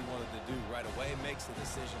knew what he wanted to do right away, makes the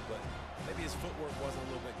decision, but maybe his footwork wasn't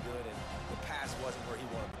a little bit good, and the pass wasn't where he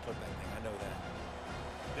wanted to put that thing. I know that.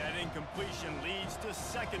 That incompletion leads to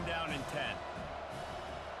second down and 10.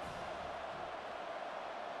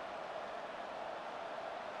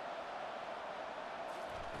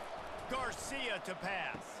 Garcia to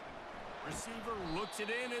pass. Receiver looks it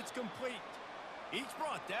in, it's complete. He's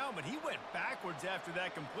brought down, but he went backwards after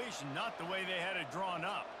that completion, not the way they had it drawn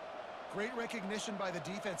up. Great recognition by the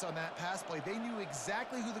defense on that pass play. They knew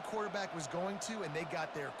exactly who the quarterback was going to, and they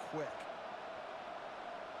got there quick.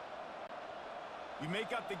 You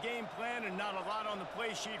make up the game plan, and not a lot on the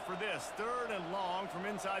play sheet for this. Third and long from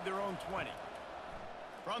inside their own 20.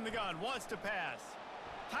 From the gun, wants to pass.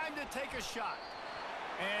 Time to take a shot.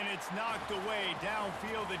 And it's knocked away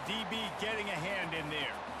downfield. The DB getting a hand in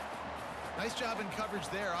there. Nice job in coverage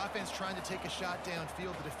there. Offense trying to take a shot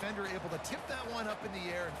downfield. The defender able to tip that one up in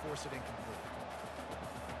the air and force it incomplete.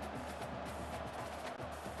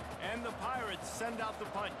 And the Pirates send out the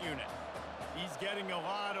punt unit. He's getting a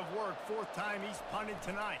lot of work. Fourth time he's punted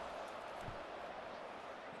tonight.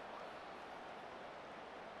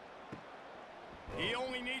 He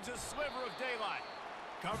only needs a sliver of daylight.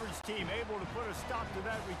 Coverage team able to put a stop to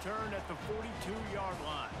that return at the 42-yard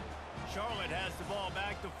line. Charlotte has the ball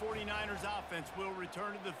back. The 49ers offense will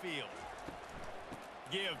return to the field.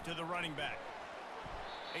 Give to the running back.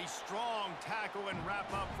 A strong tackle and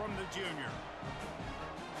wrap up from the junior.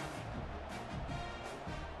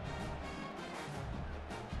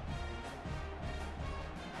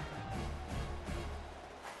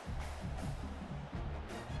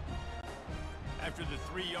 After the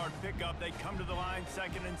 3-yard pickup, they come to the line,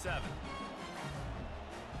 2nd and 7.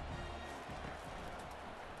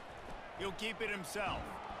 He'll keep it himself.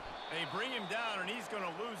 They bring him down, and he's going to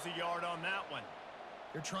lose a yard on that one.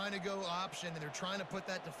 They're trying to go option, and they're trying to put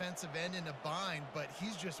that defensive end in a bind, but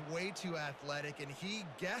he's just way too athletic, and he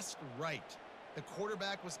guessed right. The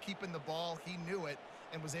quarterback was keeping the ball. He knew it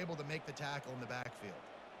and was able to make the tackle in the backfield.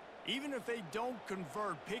 Even if they don't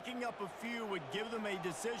convert, picking up a few would give them a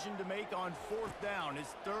decision to make on 4th down.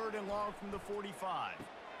 It's 3rd and long from the 45.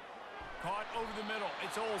 Caught over the middle.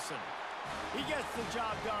 It's Olsen. He gets the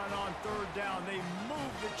job done on 3rd down. They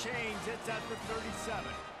move the chains. It's at the 37.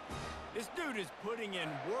 This dude is putting in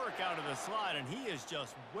work out of the slot, and he is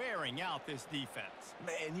just wearing out this defense.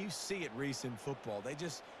 Man, you see it, Reese, in football.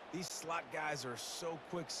 These slot guys are so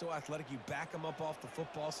quick, so athletic. You back them up off the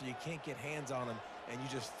football so you can't get hands on them, and you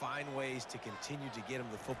just find ways to continue to get him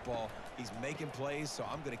the football. He's making plays, so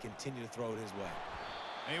I'm going to continue to throw it his way.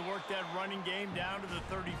 They work that running game down to the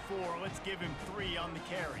 34. Let's give him 3 on the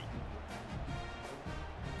carry.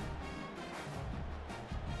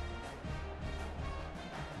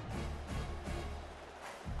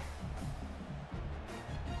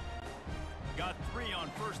 Got 3 on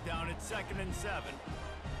 1st down. It's 2nd and 7.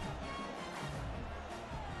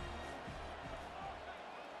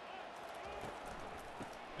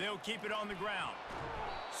 They'll keep it on the ground.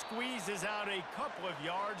 Squeezes out a couple of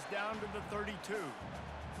yards down to the 32.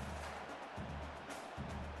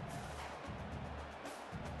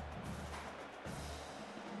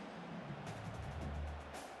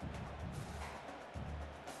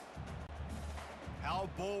 How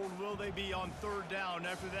bold will they be on 3rd down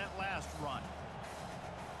after that last run?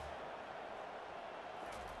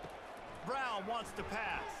 Brown wants to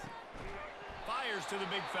pass. Fires to the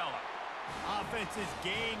big fella. Offenses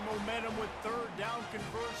gain momentum with 3rd down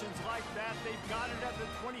conversions like that. They've got it at the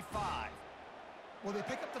 25. Well, they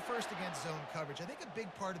pick up the first against zone coverage. I think a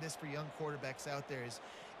big part of this for young quarterbacks out there is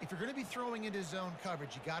if you're going to be throwing into zone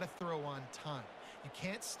coverage, you got to throw on time. You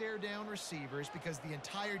can't stare down receivers because the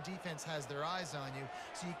entire defense has their eyes on you,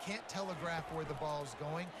 so you can't telegraph where the ball's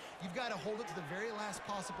going. You've got to hold it to the very last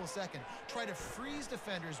possible second. Try to freeze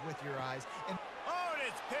defenders with your eyes. And oh, and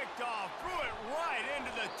it's picked off. Threw it right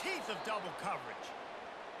into the teeth of double coverage.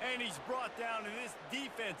 And he's brought down, and this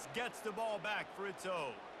defense gets the ball back for its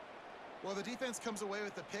own. Well, the defense comes away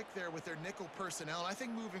with the pick there with their nickel personnel. I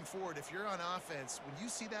think moving forward, if you're on offense, when you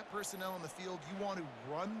see that personnel on the field, you want to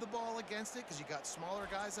run the ball against it because you got smaller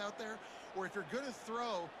guys out there. Or if you're going to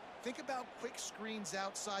throw, think about quick screens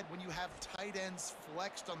outside when you have tight ends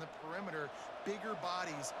flexed on the perimeter, bigger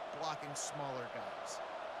bodies blocking smaller guys.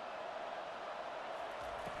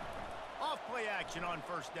 Off play action on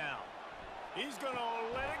 1st down. He's going to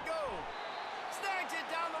let it go. Snags it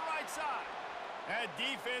down the right side. That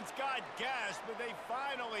defense got gashed, but they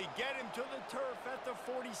finally get him to the turf at the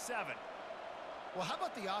 47. Well, how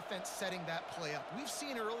about the offense setting that play up? We've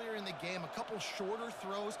seen earlier in the game a couple shorter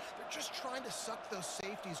throws. They're just trying to suck those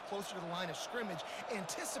safeties closer to the line of scrimmage,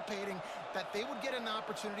 anticipating that they would get an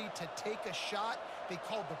opportunity to take a shot. They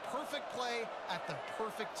called the perfect play at the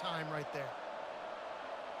perfect time right there.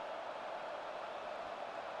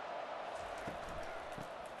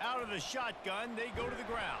 Out of the shotgun, they go to the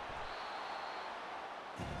ground.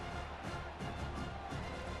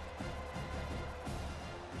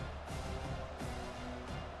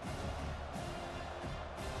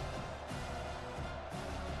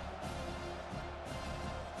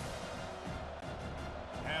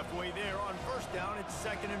 Halfway there on 1st down, it's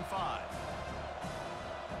 2nd and 5.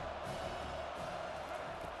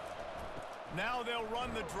 Now they'll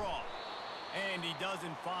run the draw. And he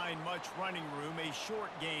doesn't find much running room, a short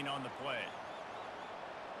gain on the play.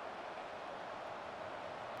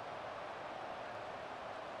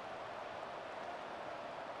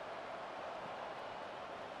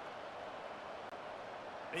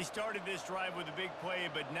 They started this drive with a big play,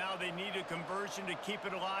 but now they need a conversion to keep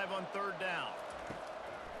it alive on 3rd down.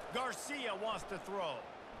 Garcia wants to throw.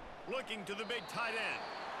 Looking to the big tight end.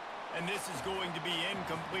 And this is going to be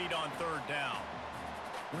incomplete on 3rd down.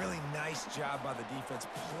 Really nice job by the defense,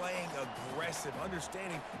 playing aggressive,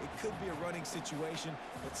 understanding it could be a running situation,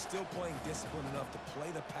 but still playing disciplined enough to play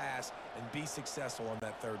the pass and be successful on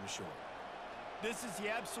that 3rd and short. This is the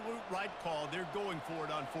absolute right call. They're going for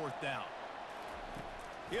it on 4th down.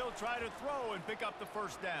 He'll try to throw and pick up the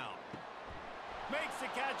 1st down. Makes the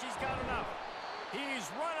catch. He's got enough. He's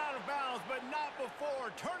run out of bounds, but not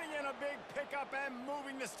before turning in a big pickup and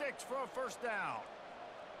moving the sticks for a 1st down.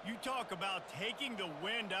 You talk about taking the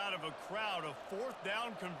wind out of a crowd. A 4th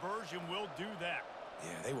down conversion will do that.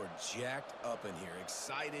 Yeah, they were jacked up in here,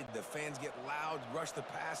 excited. The fans get loud, rush the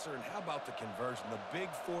passer, and how about the conversion? The big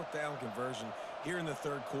 4th down conversion here in the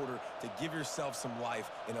 3rd quarter to give yourself some life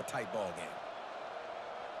in a tight ball game.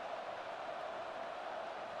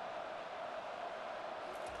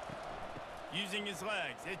 Using his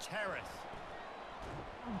legs, it's Harris.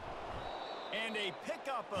 And a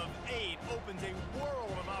pickup of 8 opens a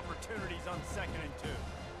world of opportunities on 2nd and 2.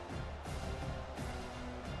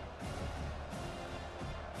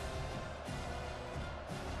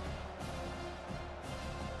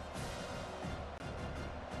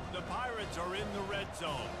 The Pirates are in the red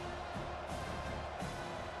zone.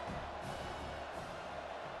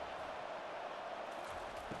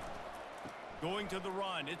 Going to the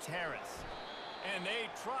run, it's Harris. And they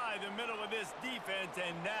try the middle of this defense,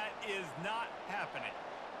 and that is not happening.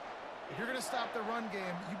 If you're going to stop the run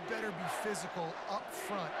game, you better be physical up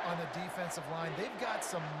front on the defensive line. They've got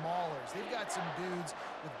some maulers. They've got some dudes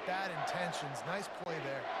with bad intentions. Nice play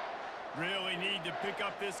there. Really need to pick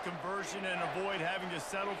up this conversion and avoid having to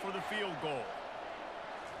settle for the field goal.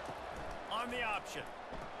 On the option.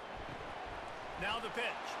 Now the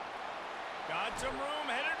pitch. Got some room,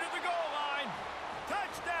 headed to the goal line.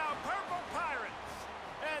 Touchdown, Purple Pirates.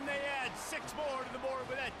 And they add 6 more to the board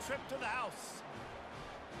with that trip to the house.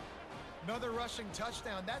 Another rushing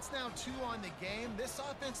touchdown. That's now 2 on the game. This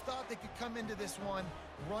offense thought they could come into this one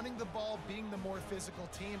running the ball, being the more physical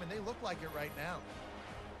team, and they look like it right now.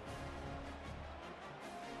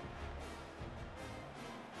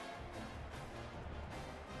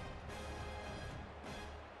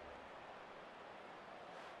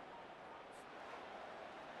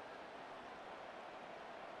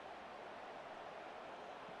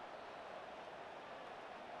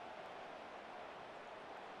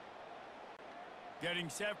 Getting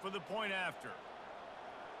set for the point after.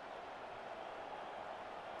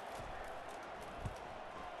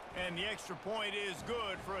 And the extra point is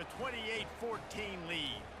good for a 28-14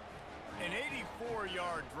 lead. An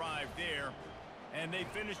 84-yard drive there. And they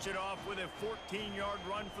finished it off with a 14-yard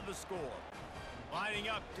run for the score. Lining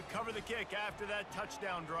up to cover the kick after that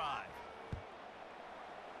touchdown drive.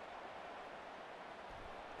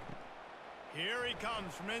 Here he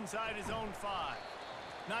comes from inside his own 5.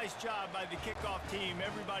 Nice job by the kickoff team.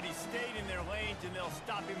 Everybody stayed in their lanes, and they'll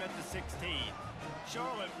stop him at the 16.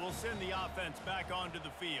 Charlotte will send the offense back onto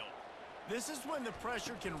the field. This is when the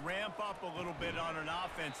pressure can ramp up a little bit on an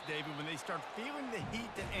offense, David, when they start feeling the heat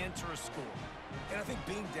to answer a score. And I think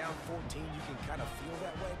being down 14, you can kind of feel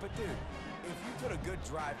that way. But, dude, if you put a good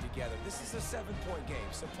drive together, this is a 7-point game,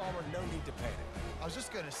 so Palmer, no need to panic. I was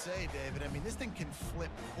just going to say, David, I mean, this thing can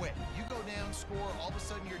flip quick. You go down, score, all of a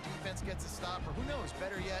sudden your defense gets a stop, or who knows,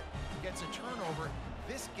 better yet, gets a turnover.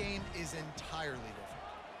 This game is entirely different.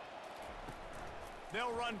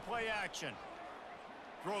 They'll run play action.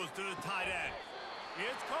 Throws to the tight end.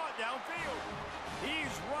 It's caught downfield.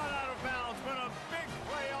 He's run out of bounds, but a big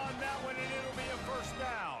play on that one, and it'll be a first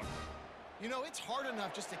down. You know, it's hard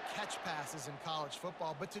enough just to catch passes in college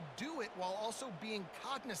football, but to do it while also being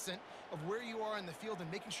cognizant of where you are in the field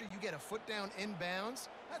and making sure you get a foot down in bounds,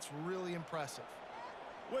 that's really impressive.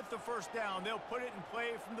 With the first down, they'll put it in play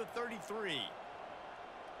from the 33.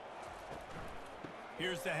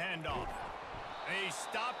 Here's the handoff. They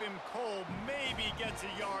stop him cold, maybe gets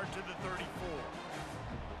a yard to the 34.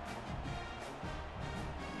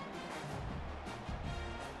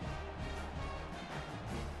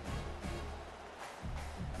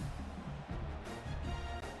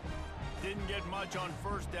 Didn't get much on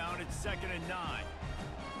first down. It's 2nd and 9.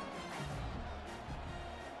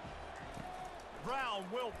 Brown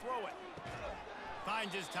will throw it.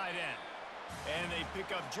 Finds his tight end. And they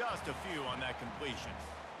pick up just a few on that completion.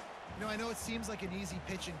 You know, I know it seems like an easy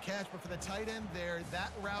pitch and catch, but for the tight end there,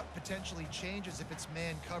 that route potentially changes if it's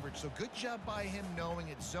man coverage. So good job by him knowing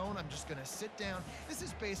it's zone. I'm just going to sit down. This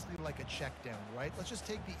is basically like a check down, right? Let's just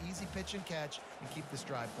take the easy pitch and catch and keep this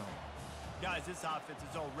drive going. Guys, this offense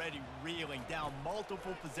is already reeling down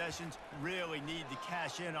multiple possessions. Really need to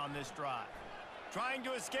cash in on this drive. Trying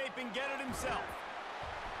to escape and get it himself.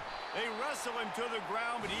 They wrestle him to the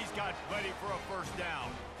ground, but he's got plenty for a first down.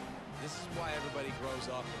 This is why everybody grows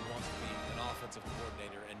up and wants to be an offensive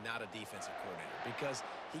coordinator and not a defensive coordinator, because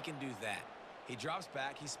he can do that. He drops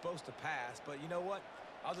back. He's supposed to pass, but you know what?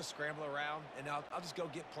 I'll just scramble around, and I'll just go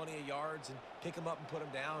get plenty of yards and pick them up and put them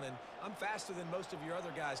down, and I'm faster than most of your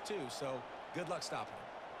other guys too, so good luck stopping him.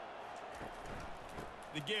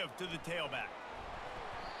 The give to the tailback.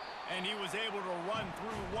 And he was able to run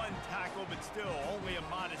through one tackle, but still only a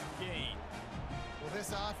modest gain. Well,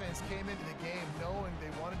 this offense came into the game knowing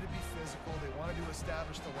they wanted to be physical, they wanted to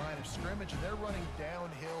establish the line of scrimmage, and they're running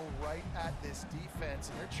downhill right at this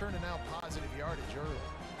defense, and they're churning out positive yardage early.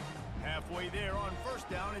 Halfway there on first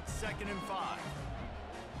down, it's 2nd and 5.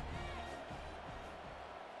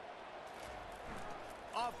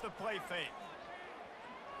 Off the play fake.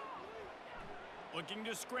 Looking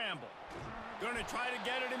to scramble. Going to try to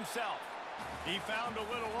get it himself. He found a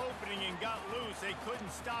little opening and got loose. They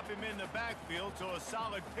couldn't stop him in the backfield, so a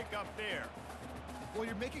solid pickup there. Well,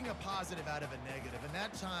 you're making a positive out of a negative. And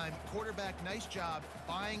that time, quarterback, nice job,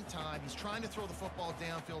 buying time. He's trying to throw the football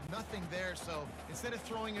downfield. Nothing there, so instead of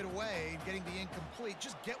throwing it away and getting the incomplete,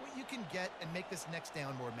 just get what you can get and make this next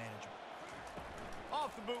down more manageable.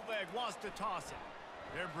 Off the bootleg, wants to toss it.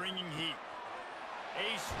 They're bringing heat.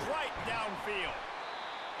 A strike downfield.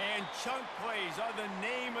 And chunk plays are the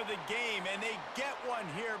name of the game, and they get one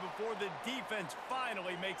here before the defense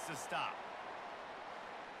finally makes the stop.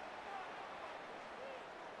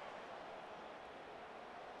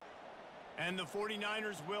 And the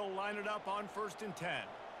 49ers will line it up on 1st and 10.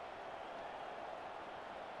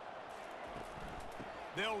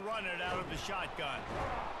 They'll run it out of the shotgun.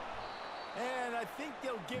 And I think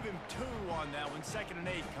they'll give him 2 on that one. 2nd and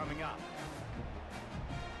 8 coming up.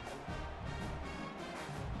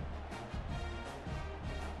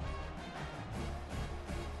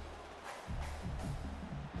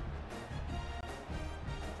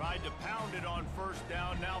 Tried to pound it on 1st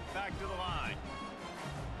down. Now back to the line.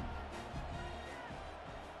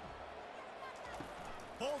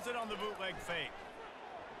 Pulls it on the bootleg fake.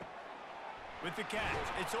 With the catch,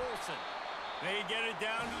 it's Olsen. They get it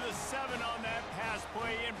down to the 7 on that pass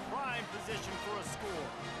play in prime position for a score.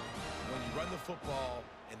 When you run the football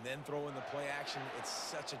and then throw in the play action, it's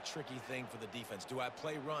such a tricky thing for the defense. Do I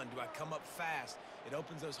play run? Do I come up fast? It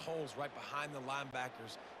opens those holes right behind the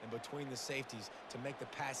linebackers and between the safeties to make the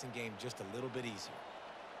passing game just a little bit easier.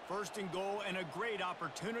 1st and goal and a great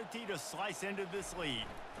opportunity to slice into this lead.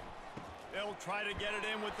 They'll try to get it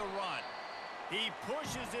in with the run. He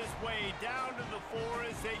pushes his way down to the 4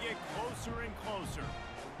 as they get closer and closer.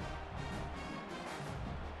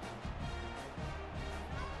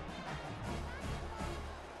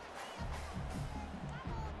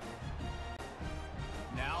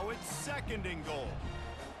 Now it's 2nd and goal.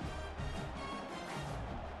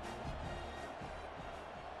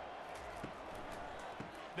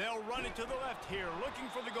 They'll run it to the left here, looking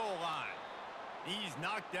for the goal line. He's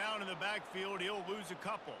knocked down in the backfield. He'll lose a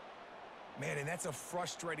couple. Man, and that's a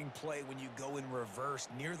frustrating play when you go in reverse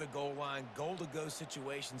near the goal line. Goal-to-go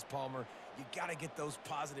situations, Palmer. You got to get those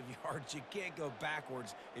positive yards. You can't go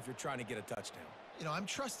backwards if you're trying to get a touchdown. You know, I'm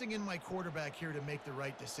trusting in my quarterback here to make the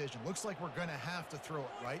right decision. Looks like we're going to have to throw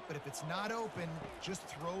it, right? But if it's not open, just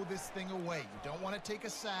throw this thing away. You don't want to take a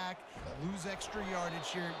sack, lose extra yardage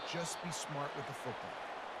here. Just be smart with the football.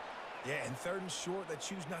 Yeah, and 3rd and short, they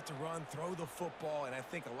choose not to run, throw the football, and I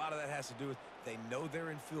think a lot of that has to do with they know they're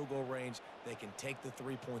in field goal range. They can take the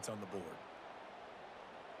 3 points on the board.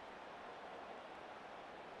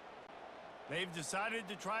 They've decided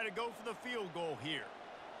to try to go for the field goal here.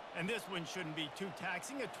 And this one shouldn't be too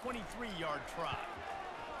taxing, a 23-yard try.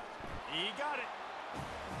 He got it.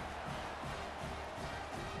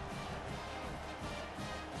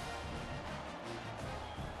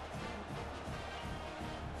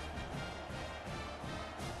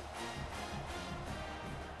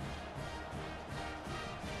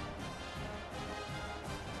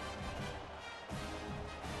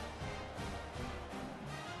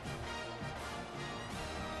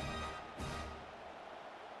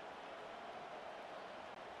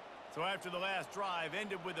 So after the last drive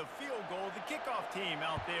ended with a field goal, the kickoff team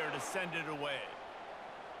out there to send it away.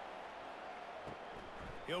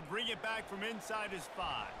 He'll bring it back from inside his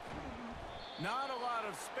 5. Not a lot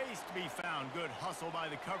of space to be found. Good hustle by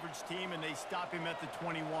the coverage team, and they stop him at the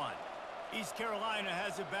 21. East Carolina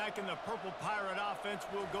has it back, and the Purple Pirate offense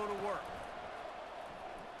will go to work.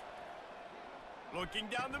 Looking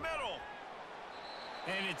down the middle.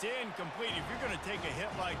 And it's incomplete. If you're going to take a hit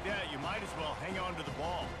like that, you might as well hang on to the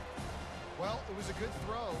ball. Well, it was a good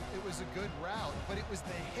throw. It was a good route, but it was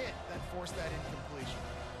the hit that forced that incompletion.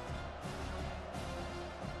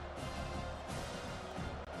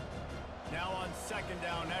 Now on 2nd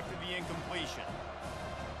down after the incompletion.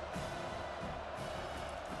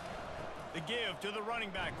 The give to the running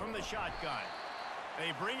back from the shotgun.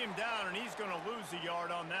 They bring him down, and he's going to lose a yard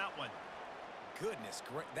on that one. Goodness,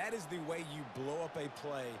 great. That is the way you blow up a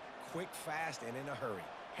play quick, fast, and in a hurry.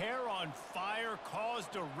 Hair on fire,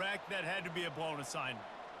 caused a wreck. That had to be a blown assignment.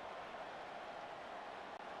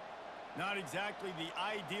 Not exactly the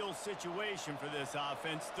ideal situation for this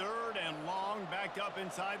offense. 3rd and long, backed up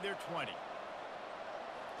inside their 20.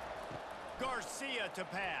 Garcia to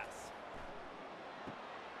pass.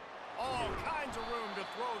 All kinds of room to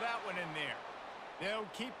throw that one in there. They'll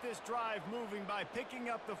keep this drive moving by picking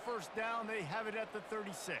up the 1st down. They have it at the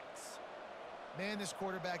 36. Man, this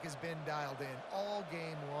quarterback has been dialed in all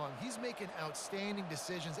game long. He's making outstanding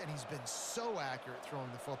decisions, and he's been so accurate throwing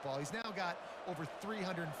the football. He's now got over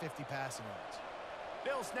 350 passing yards.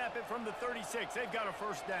 They'll snap it from the 36. They've got a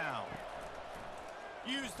first down.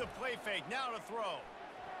 Use the play fake. Now to throw.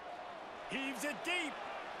 Heaves it deep.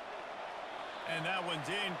 And that one's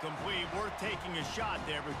incomplete. Worth taking a shot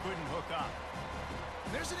there, but couldn't hook up.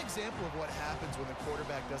 There's an example of what happens when the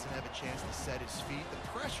quarterback doesn't have a chance to set his feet. The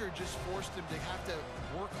pressure just forced him to have to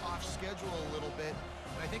work off schedule a little bit.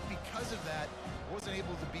 And I think because of that, he wasn't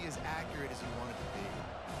able to be as accurate as he wanted to be.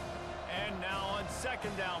 And now on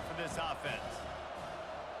second down for this offense.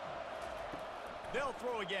 They'll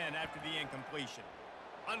throw again after the incompletion.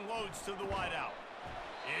 Unloads to the wideout.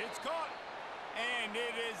 It's caught. And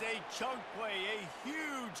it is a chunk play, a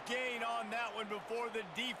huge gain on that one before the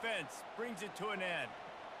defense brings it to an end.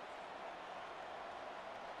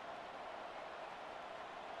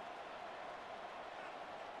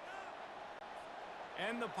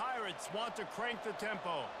 And the Pirates want to crank the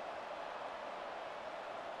tempo.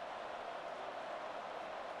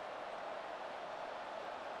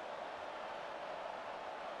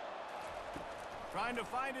 Trying to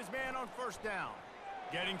find his man on first down.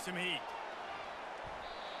 Getting some heat.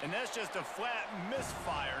 And that's just a flat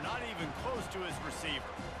misfire, not even close to his receiver.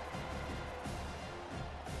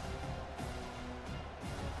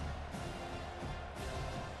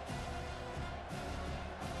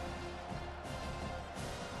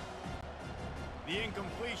 The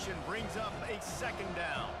incompletion brings up a second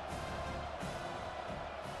down.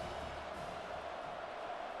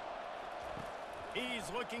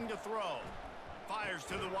 He's looking to throw. Fires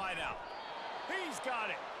to the wideout. He's got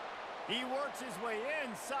it. He works his way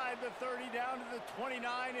inside the 30 down to the 29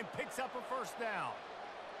 and picks up a first down.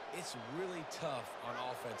 It's really tough on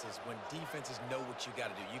offenses when defenses know what you got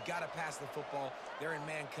to do. You got to pass the football. They're in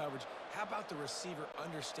man coverage. How about the receiver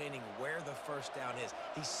understanding where the first down is?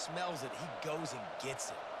 He smells it. He goes and gets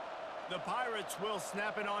it. The Pirates will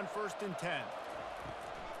snap it on 1st and 10.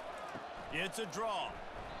 It's a draw.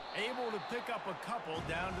 Able to pick up a couple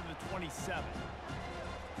down to the 27.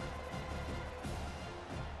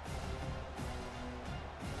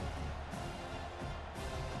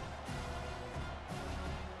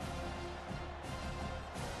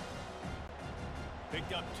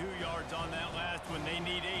 Picked up 2 yards on that last one. They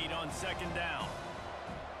need 8 on second down.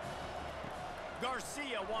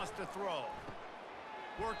 Garcia wants to throw.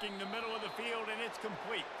 Working the middle of the field, and it's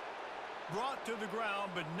complete. Brought to the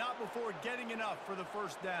ground, but not before getting enough for the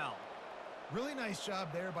first down. Really nice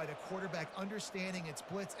job there by the quarterback understanding it's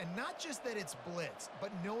blitz, and not just that it's blitz, but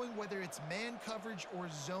knowing whether it's man coverage or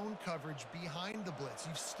zone coverage behind the blitz.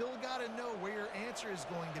 You've still got to know where your answer is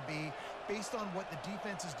going to be based on what the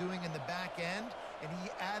defense is doing in the back end, and he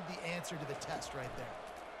add the answer to the test right there.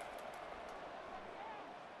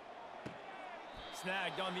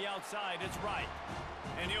 Snagged on the outside, it's right.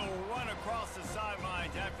 And he'll run across the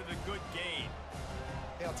sidelines after the good gain.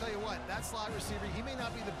 Hey, I'll tell you what, that slot receiver, he may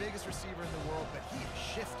not be the biggest receiver in the world, but he is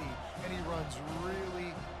shifty, and he runs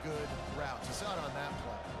really good routes. You saw it on that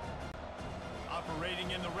play.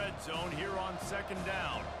 Operating in the red zone here on second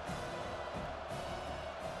down.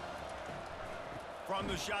 From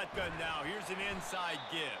the shotgun now, here's an inside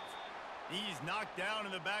give. He's knocked down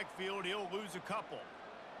in the backfield. He'll lose a couple.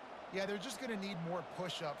 Yeah, they're just going to need more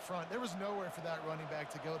push up front. There was nowhere for that running back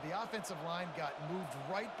to go. The offensive line got moved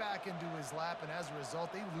right back into his lap, and as a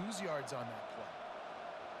result, they lose yards on that play.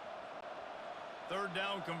 Third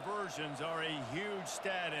down conversions are a huge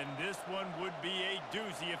stat, and this one would be a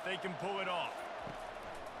doozy if they can pull it off.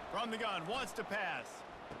 From the gun, wants to pass.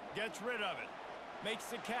 Gets rid of it. Makes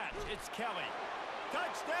the catch. It's Kelly.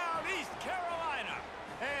 Touchdown, East Carolina!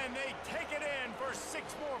 And they take it in for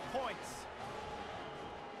 6 more points.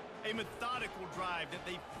 A methodical drive that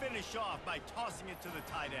they finish off by tossing it to the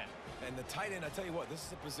tight end. And the tight end, I tell you what, this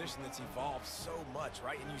is a position that's evolved so much,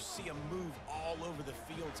 right? And you see him move all over the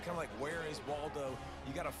field. It's kind of like, where is Waldo?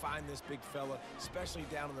 You got to find this big fella, especially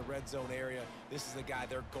down in the red zone area. This is the guy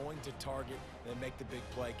they're going to target, then make the big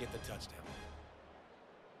play, get the touchdown.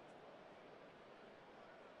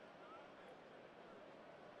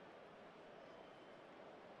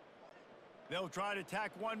 They'll try to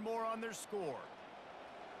tack one more on their score.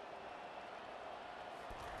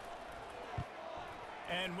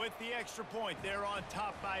 And with the extra point, they're on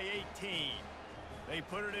top by 18. They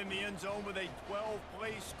put it in the end zone with a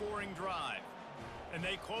 12-play scoring drive. And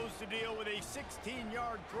they close the deal with a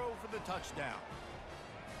 16-yard throw for the touchdown.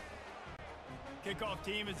 Kickoff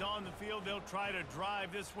team is on the field. They'll try to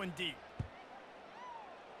drive this one deep.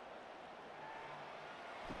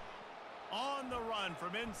 On the run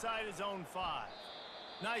from inside his own 5.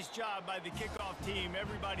 Nice job by the kickoff team.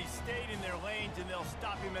 Everybody stayed in their lanes, and they'll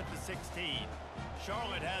stop him at the 16.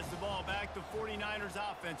 Charlotte has the ball back. The 49ers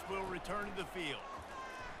offense will return to the field.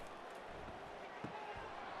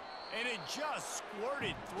 And it just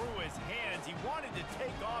squirted through his hands. He wanted to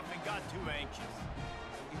take off and got too anxious.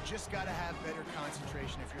 You just got to have better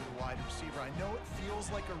concentration if you're the wide receiver. I know it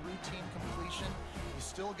feels like a routine completion. You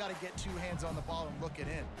still got to get two hands on the ball and look it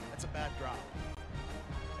in. That's a bad drop.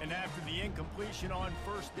 And after the incompletion on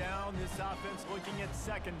first down, this offense looking at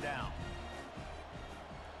second down.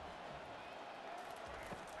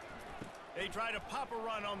 They try to pop a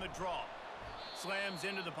run on the draw. Slams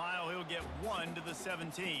into the pile. He'll get 1 to the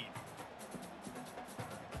 17.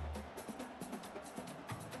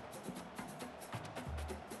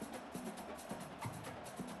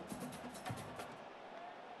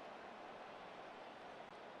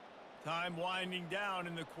 Time winding down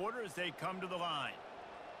in the quarter as they come to the line.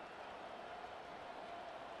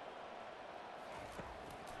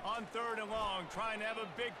 On 3rd and long, trying to have a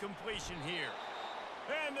big completion here.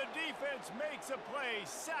 And the defense makes a play,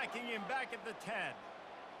 sacking him back at the 10.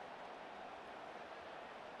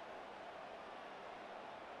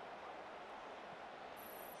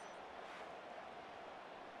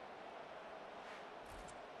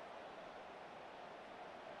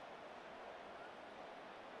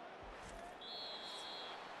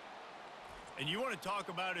 And you want to talk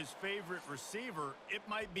about his favorite receiver, it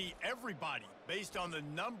might be everybody, based on the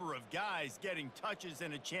number of guys getting touches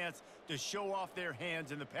and a chance to show off their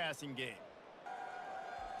hands in the passing game.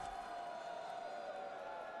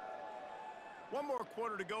 One more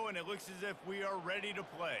quarter to go, and it looks as if we are ready to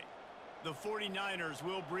play. The 49ers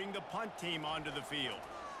will bring the punt team onto the field.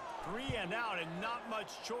 3 and out, and not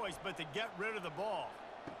much choice but to get rid of the ball.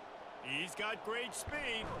 He's got great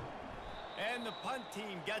speed. And the punt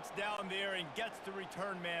team gets down there and gets the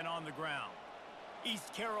return man on the ground. East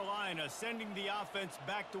Carolina sending the offense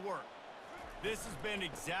back to work. This has been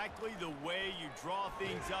exactly the way you draw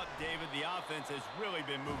things up, David. The offense has really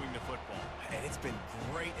been moving the football. And it's been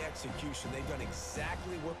great execution. They've done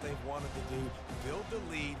exactly what they've wanted to do. Build the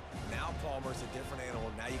lead. Now Palmer's a different animal.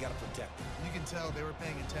 Now you got to protect him. You can tell they were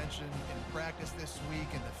paying attention in practice this week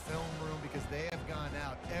in the film room because they have gone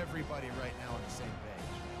out, everybody right now on the same page.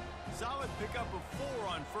 Solid pickup of 4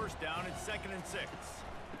 on first down and 2nd and 6.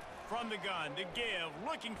 From the gun to give,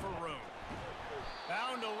 looking for room.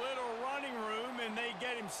 Found a little running room, and they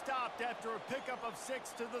get him stopped after a pickup of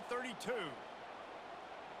 6 to the 32.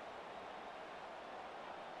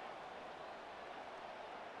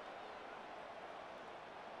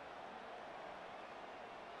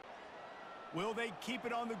 Will they keep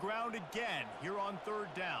it on the ground again here on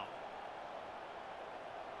 3rd down?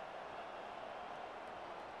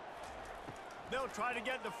 They'll try to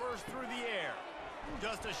get the first through the air.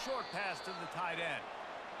 Just a short pass to the tight end.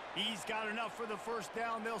 He's got enough for the first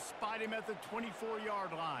down. They'll spot him at the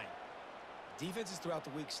 24-yard line. Defenses throughout the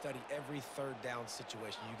week study every 3rd down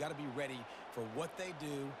situation. You got to be ready for what they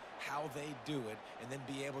do, how they do it, and then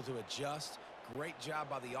be able to adjust. Great job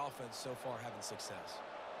by the offense so far having success.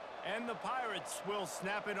 And the Pirates will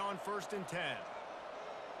snap it on 1st and 10.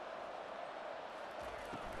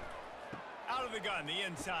 Out of the gun, the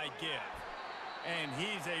inside give. And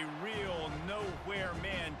he's a real nowhere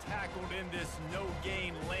man tackled in this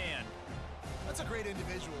no-gain land. That's a great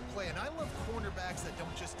individual play, and I love cornerbacks that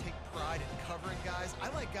don't just take pride in covering guys. I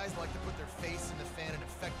like guys that like to put their face in the fan and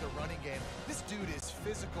affect the running game. This dude is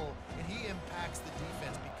physical, and he impacts the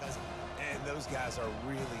defense because of it. And those guys are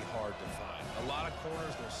really hard to find. A lot of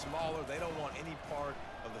corners, they're smaller. They don't want any part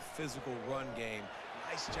of the physical run game.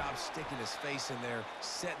 Nice job sticking his face in there,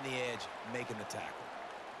 setting the edge, making the tackle.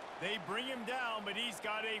 They bring him down, but he's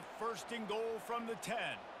got a 1st and goal from the 10.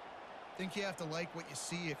 I think you have to like what you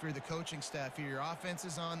see if you're the coaching staff here. Your offense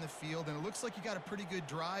is on the field, and it looks like you got a pretty good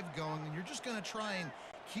drive going, and you're just going to try and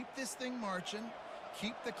keep this thing marching,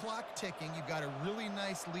 keep the clock ticking. You've got a really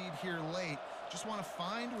nice lead here late. Just want to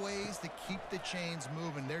find ways to keep the chains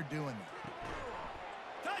moving. They're doing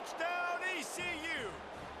it. Touchdown, ECU!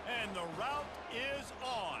 And the route is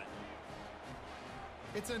on.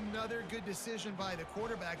 It's another good decision by the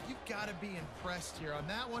quarterback. You've got to be impressed here. On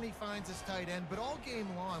that one, he finds his tight end, but all game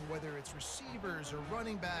long, whether it's receivers or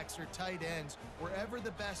running backs or tight ends, wherever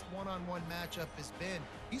the best one-on-one matchup has been,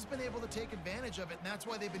 he's been able to take advantage of it, and that's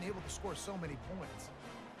why they've been able to score so many points.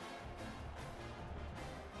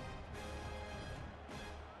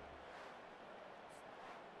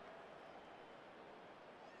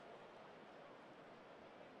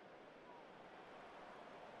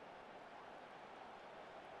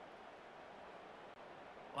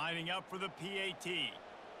 Lining up for the PAT.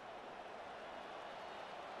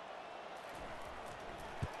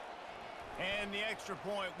 And the extra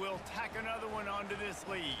point will tack another one onto this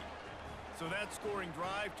lead. So that scoring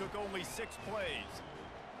drive took only 6 plays.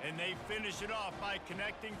 And they finish it off by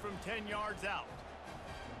connecting from 10 yards out.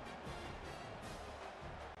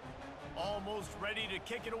 Almost ready to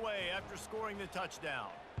kick it away after scoring the touchdown.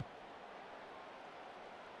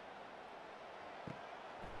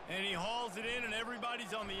 And he hauls it in, and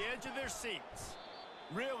everybody's on the edge of their seats.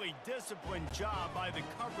 Really disciplined job by the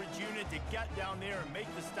coverage unit to get down there and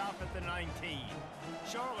make the stop at the 19.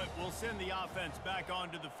 Charlotte will send the offense back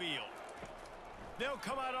onto the field. They'll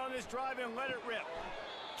come out on this drive and let it rip.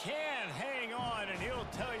 Can hang on, and he'll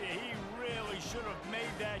tell you he really should have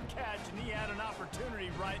made that catch, and he had an opportunity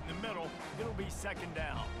right in the middle. It'll be second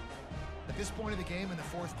down. At this point of the game in the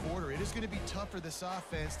fourth quarter, it is going to be tough for this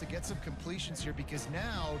offense to get some completions here because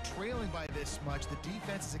now, trailing by this much, the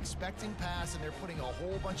defense is expecting pass, and they're putting a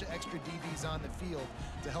whole bunch of extra DBs on the field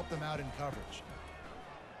to help them out in coverage.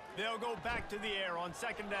 They'll go back to the air on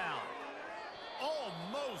second down.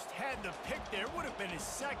 Almost had the pick there. Would have been his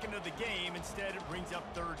second of the game. Instead, it brings up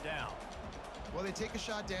third down. Well, they take a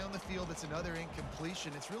shot down the field. It's another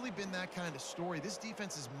incompletion. It's really been that kind of story. This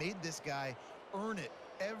defense has made this guy earn it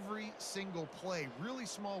every single play. Really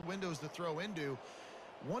small windows to throw into.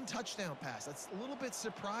 One touchdown pass. That's a little bit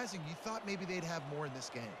surprising. You thought maybe they'd have more in this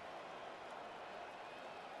game.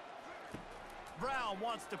 Brown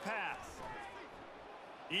wants to pass.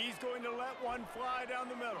 He's going to let one fly down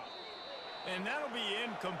the middle. And that'll be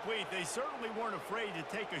incomplete. They certainly weren't afraid to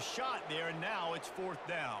take a shot there, and now it's fourth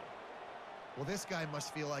down. Well, this guy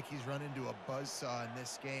must feel like he's run into a buzzsaw in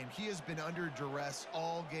this game. He has been under duress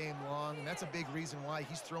all game long, and that's a big reason why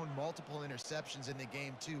he's thrown multiple interceptions in the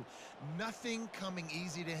game, too. Nothing coming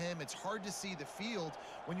easy to him. It's hard to see the field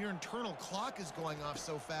when your internal clock is going off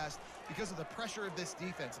so fast because of the pressure of this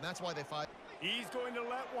defense, and that's why they fight. He's going to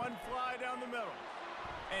let one fly down the middle.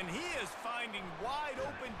 And he is finding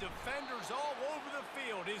wide-open defenders all over the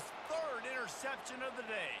field. His third interception of the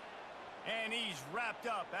day. And he's wrapped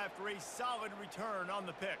up after a solid return on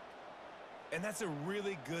the pick. And that's a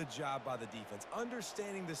really good job by the defense,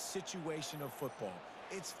 understanding the situation of football.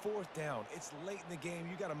 It's fourth down. It's late in the game.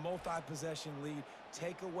 You got a multi-possession lead.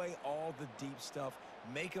 Take away all the deep stuff.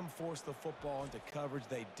 Make them force the football into coverage.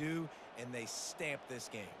 They do, and they stamp this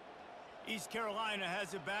game. East Carolina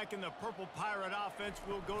has it back, and the Purple Pirate offense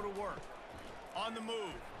will go to work. On the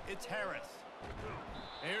move, it's Harris.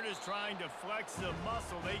 They're just trying to flex the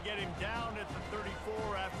muscle. They get him down at the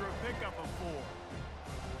 34 after a pickup of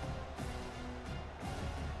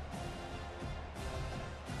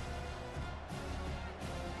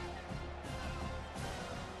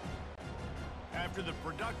 4. After the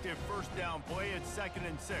productive first down play, it's 2nd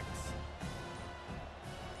and 6.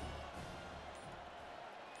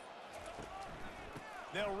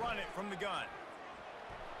 They'll run it from the gun.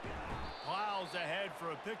 Plows ahead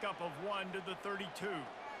for a pickup of 1 to the 32.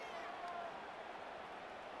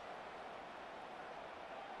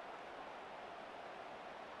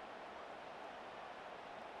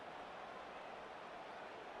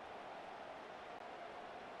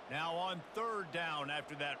 Now on third down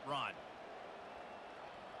after that run.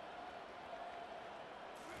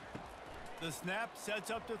 The snap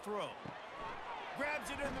sets up to throw. Grabs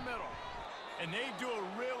it in the middle. And they do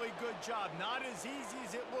a really good job. Not as easy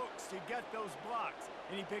as it looks to get those blocks.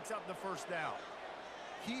 And he picks up the first down.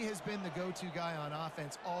 He has been the go-to guy on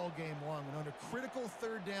offense all game long. And on a critical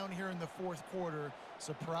third down here in the fourth quarter,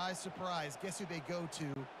 surprise, surprise, guess who they go to?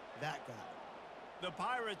 That guy. The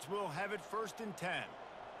Pirates will have it 1st and 10.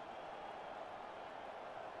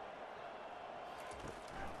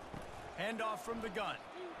 Handoff from the gun.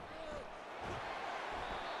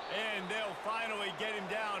 And they'll finally get him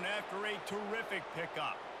down after a terrific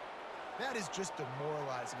pickup. That is just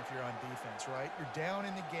demoralizing if you're on defense, right? You're down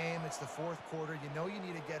in the game. It's the fourth quarter. You know you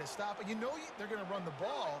need to get a stop. And you know they're going to run the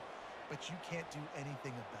ball, but you can't do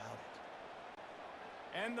anything about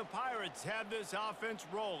it. And the Pirates have this offense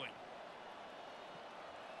rolling.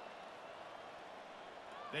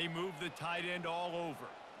 They move the tight end all over.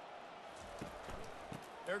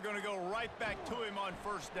 They're going to go right back to him on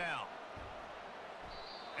first down.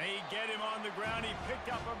 They get him on the ground. He picked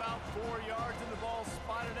up about 4 yards, and the ball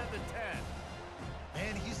spotted at the 10.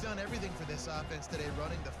 And he's done everything for this offense today,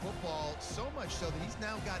 running the football, so much so that he's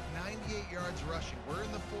now got 98 yards rushing. We're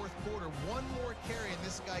in the fourth quarter. One more carry, and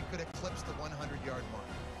this guy could eclipse the 100-yard mark.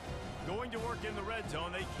 Going to work in the red zone.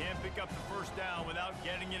 They can't pick up the first down without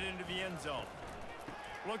getting it into the end zone.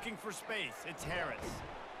 Looking for space. It's Harris.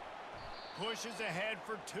 Pushes ahead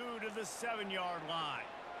for 2 to the 7-yard line.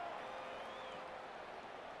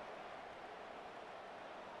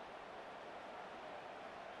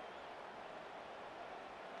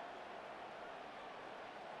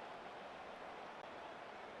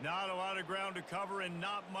 Not a lot of ground to cover and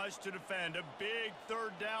not much to defend. A big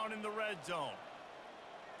third down in the red zone.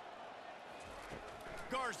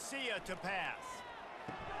 Garcia to pass.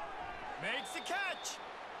 Makes the catch.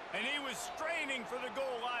 And he was straining for the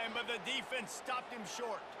goal line, but the defense stopped him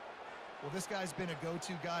short. Well, this guy's been a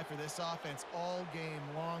go-to guy for this offense all game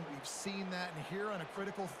long. We've seen that, and here on a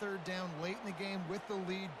critical third down late in the game with the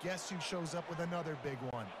lead, guess who shows up with another big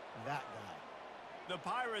one? That guy. The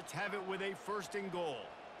Pirates have it with a 1st and goal.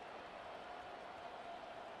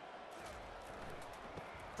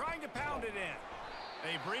 Trying to pound it in.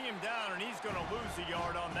 They bring him down, and he's going to lose a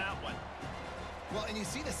yard on that one. Well, and you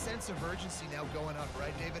see the sense of urgency now going up,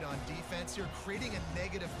 right, David, on defense here, creating a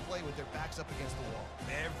negative play with their backs up against the wall.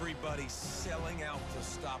 Everybody's selling out to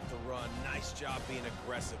stop the run. Nice job being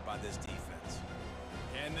aggressive by this defense.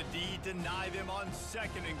 Can the D deny them on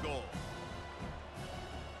 2nd and goal?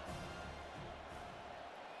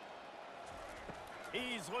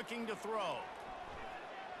 He's looking to throw.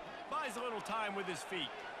 Buys a little time with his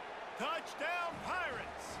feet. Touchdown,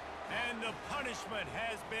 Pirates! And the punishment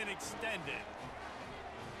has been extended.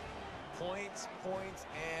 Points, points,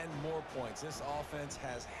 and more points. This offense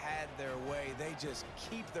has had their way. They just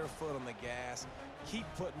keep their foot on the gas, keep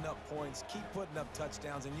putting up points, keep putting up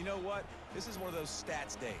touchdowns. And you know what? This is one of those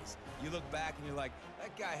stats days. You look back and you're like,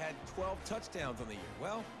 that guy had 12 touchdowns on the year.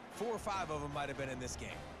 Well, 4 or 5 of them might have been in this game.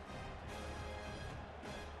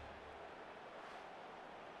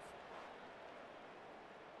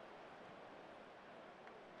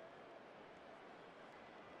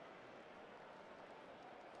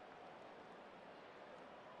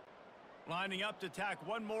 Lining up to tack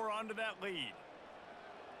one more onto that lead.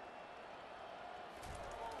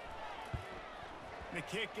 The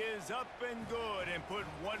kick is up and good and put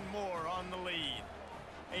one more on the lead.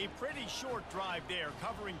 A pretty short drive there,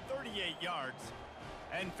 covering 38 yards,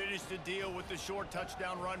 and finished the deal with the short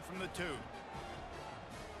touchdown run from the 2.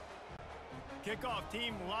 Kickoff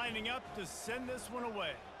team lining up to send this one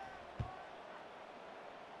away.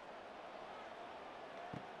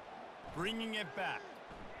 Bringing it back.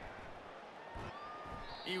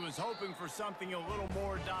 He was hoping for something a little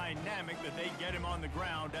more dynamic, that they get him on the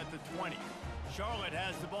ground at the 20. Charlotte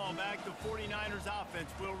has the ball back. The 49ers offense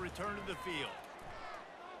will return to the field.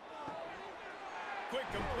 Quick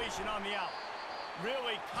completion on the out.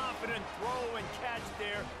 Really confident throw and catch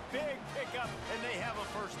there. Big pickup, and they have a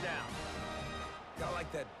 1st down. Got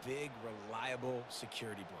like that big, reliable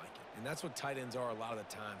security blanket. And that's what tight ends are a lot of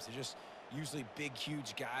the times. They're just usually big,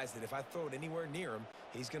 huge guys that if I throw it anywhere near him,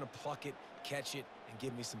 he's going to pluck it, catch it, and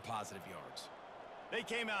give me some positive yards. They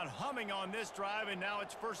came out humming on this drive, and now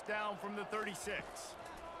it's 1st down from the 36.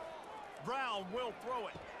 Brown will throw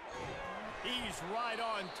it. He's right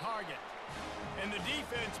on target. And the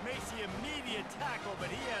defense makes the immediate tackle, but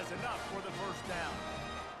he has enough for the 1st down.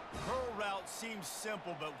 Curl route seems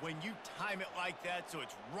simple, but when you time it like that so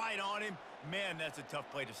it's right on him, man, that's a tough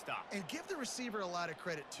play to stop. And give the receiver a lot of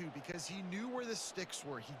credit, too, because he knew where the sticks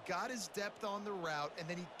were. He got his depth on the route, and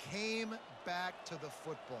then he came back to the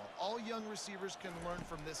football. All young receivers can learn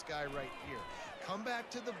from this guy right here. Come back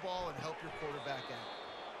to the ball and help your quarterback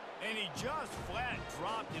out. And he just flat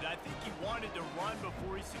dropped it. I think he wanted to run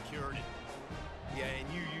before he secured it. Yeah, and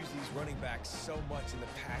you use these running backs so much in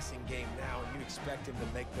the passing game now, and you expect him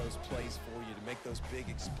to make those plays for you, to make those big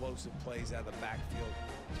explosive plays out of the backfield.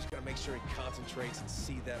 Just got to make sure he concentrates and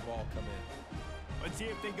see that ball come in. Let's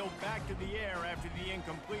see if they go back to the air after the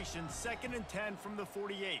incompletion. 2nd and 10 from the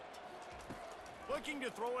 48. Looking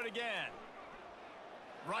to throw it again.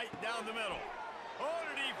 Right down the middle. Oh,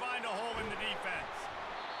 did he find a hole in the defense?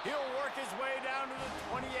 He'll work his way down to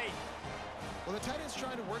the 28. Well, the tight end's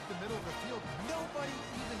trying to work the middle of the field. Nobody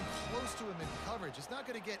even close to him in coverage. It's not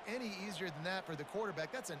going to get any easier than that for the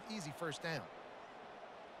quarterback. That's an easy 1st down.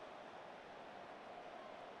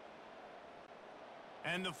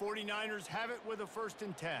 And the 49ers have it with a 1st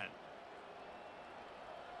and 10.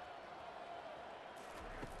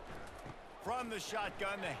 From the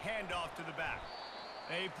shotgun, the handoff to the back.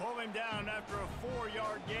 They pull him down after a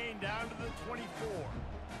 4-yard gain down to the 24.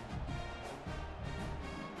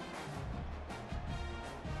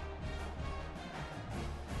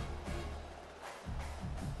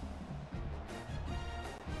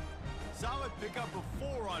 Solid pickup of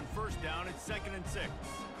 4 on 1st down. It's 2nd and 6.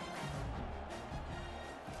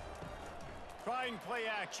 Trying play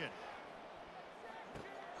action.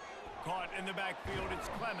 Caught in the backfield, it's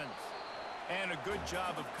Clemens. And a good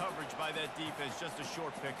job of coverage by that defense, just a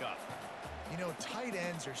short pickup. You know, tight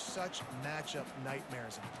ends are such matchup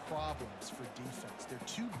nightmares and problems for defense. They're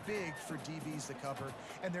too big for DBs to cover,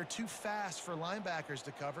 and they're too fast for linebackers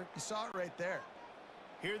to cover. You saw it right there.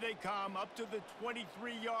 Here they come up to the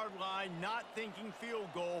 23-yard line, not thinking field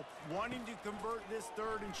goal, wanting to convert this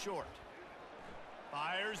 3rd and short.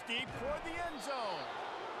 Fires deep toward the end zone.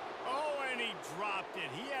 Oh, and he dropped it.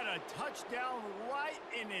 He had a touchdown right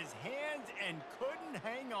in his hands and couldn't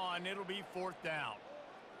hang on. It'll be 4th down.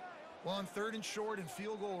 Well, on 3rd and short and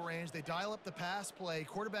field goal range, they dial up the pass play.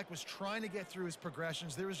 Quarterback was trying to get through his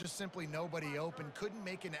progressions. There was just simply nobody open. Couldn't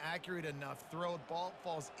make an accurate enough throw. Ball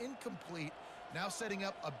falls incomplete. Now setting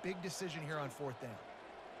up a big decision here on 4th down.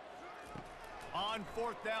 On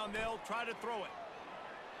 4th down, they'll try to throw it.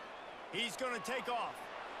 He's going to take off.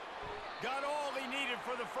 Got all he needed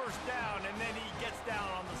for the 1st down, and then he gets down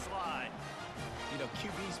on the slide. You know,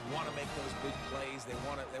 QBs want to make those big plays. They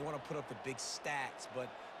want to put up the big stats, but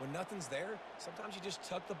when nothing's there, sometimes you just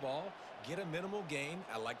tuck the ball, get a minimal gain.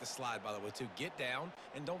 I like the slide, by the way, too. Get down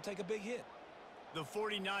and don't take a big hit. The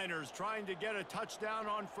 49ers trying to get a touchdown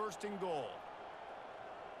on 1st and goal.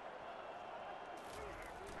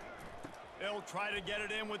 They'll try to get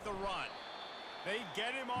it in with the run. They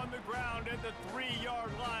get him on the ground at the 3-yard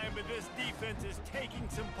line, but this defense is taking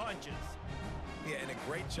some punches. Yeah, and a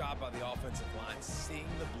great job by the offensive line, seeing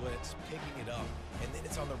the blitz, picking it up, and then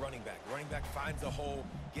it's on the running back. Running back finds a hole,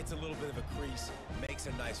 gets a little bit of a crease, makes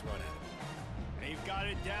a nice run at it. They've got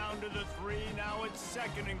it down to the 3. Now it's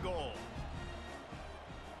 2nd and goal.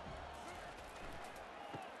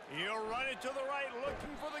 He'll run it to the right,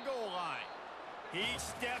 looking for the goal line. He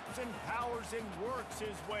steps and powers and works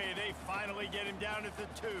his way. They finally get him down at the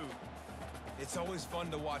 2. It's always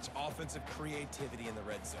fun to watch offensive creativity in the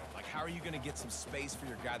red zone. Like, how are you going to get some space for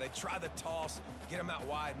your guy? They try the toss, get him out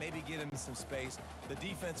wide, maybe get him some space. The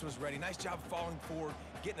defense was ready. Nice job falling forward,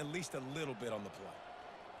 getting at least a little bit on the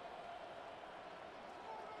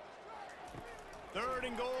play. 3rd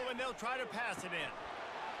and goal, and they'll try to pass it in.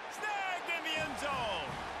 Snagged in the end zone.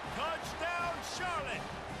 Touchdown, Charlotte.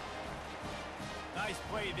 Nice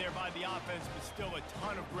play there by the offense, but still a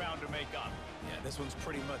ton of ground to make up. Yeah, this one's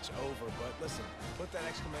pretty much over, but listen, put that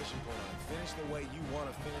exclamation point on it. Finish the way you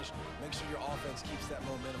want to finish. Make sure your offense keeps that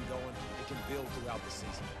momentum going. It can build throughout the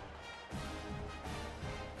season.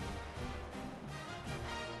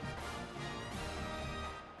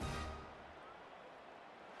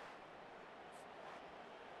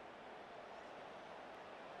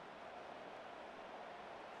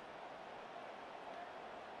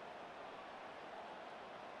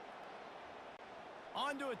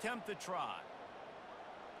 On to attempt the try.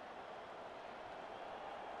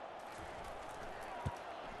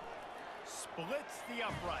 Splits the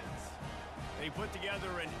uprights. They put together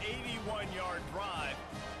an 81-yard drive,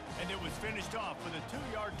 and it was finished off with a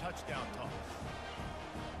 2-yard touchdown toss.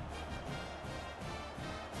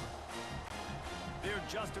 They're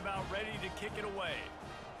just about ready to kick it away.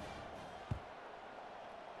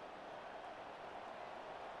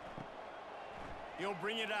 He'll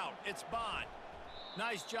bring it out. It's Bond.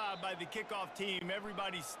 Nice job by the kickoff team.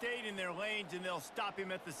 Everybody stayed in their lanes, and they'll stop him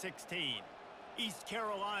at the 16. East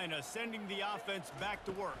Carolina sending the offense back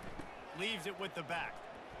to work. Leaves it with the back.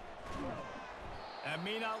 That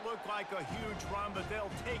may not look like a huge run, but they'll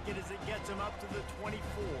take it as it gets them up to the 24.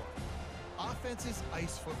 Offenses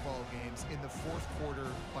ice football games in the 4th quarter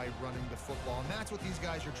by running the football, and that's what these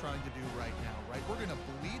guys are trying to do right now, right? We're going to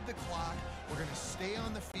bleed the clock. We're going to stay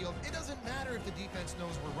on the field. It doesn't matter if the defense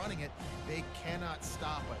knows we're running it. They cannot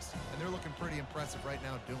stop us, and they're looking pretty impressive right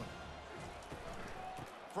now doing it.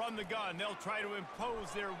 From the gun, they'll try to impose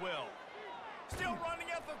their will. Still running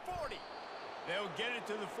at the 40. They'll get it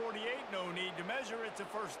to the 48. No need to measure. It's a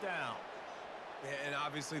 1st down. Yeah, and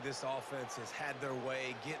obviously this offense has had their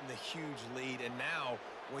way, getting the huge lead. And now,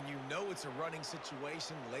 when you know it's a running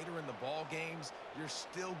situation later in the ball games, you're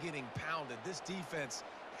still getting pounded. This defense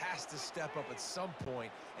has to step up at some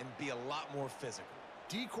point and be a lot more physical.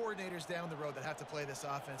 D coordinators down the road that have to play this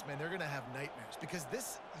offense, man, they're going to have nightmares because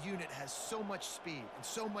this unit has so much speed and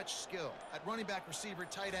so much skill. At running back, receiver,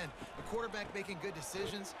 tight end, the quarterback making good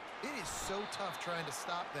decisions. It is so tough trying to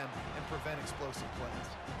stop them and prevent explosive plays.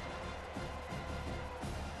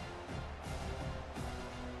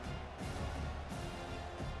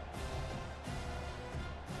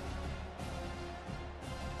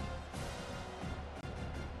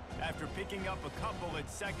 After picking up a couple,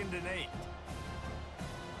 it's 2nd and 8.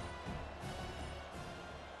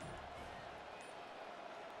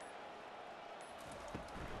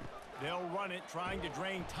 They'll run it, trying to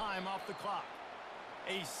drain time off the clock.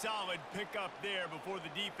 A solid pickup there before the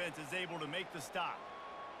defense is able to make the stop.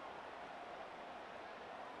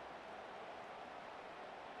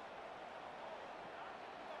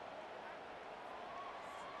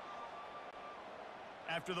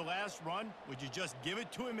 After the last run, would you just give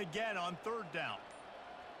it to him again on 3rd down?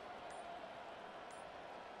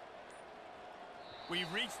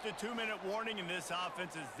 We've reached the 2-minute warning, and this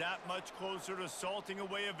offense is that much closer to salting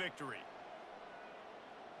away a victory.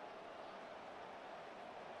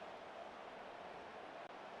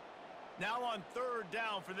 Now on 3rd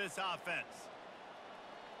down for this offense.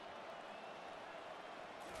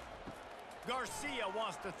 Garcia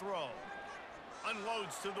wants to throw.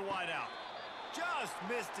 Unloads to the wideout. Just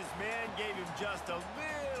missed his man, gave him just a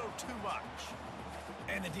little too much.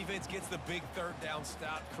 And the defense gets the big 3rd down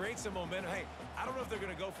stop, creates some momentum. Hey, I don't know if they're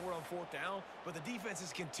going to go for it on 4th down, but the defense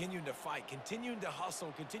is continuing to fight, continuing to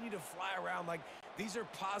hustle, continue to fly around. Like, these are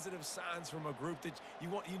positive signs from a group that you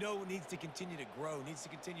know needs to continue to grow, needs to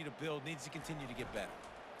continue to build, needs to continue to get better.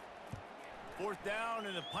 4th down,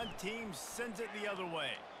 and the punt team sends it the other way.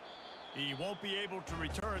 He won't be able to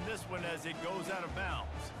return this one as it goes out of bounds.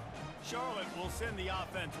 Charlotte will send the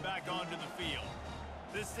offense back onto the field.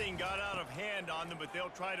 This thing got out of hand on them, but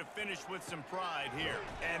they'll try to finish with some pride here.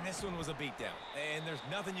 And this one was a beatdown. And there's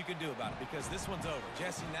nothing you can do about it because this one's over.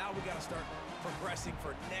 Jesse, now we got to start progressing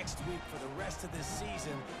for next week for the rest of this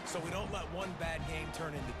season so we don't let one bad game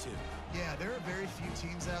turn into 2. Yeah, there are very few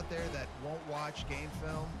teams out there that won't watch game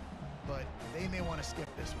film, but they may want to skip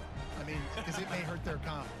this one. I mean, because it may hurt their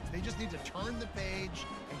confidence. They just need to turn the page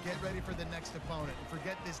and get ready for the next opponent and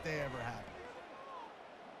forget this day ever happened.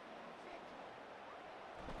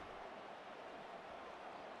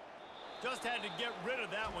 Just had to get rid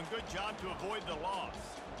of that one. Good job to avoid the loss.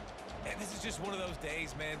 And this is just one of those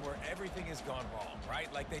days, man, where everything has gone wrong,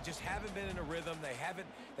 right? Like they just haven't been in a rhythm. They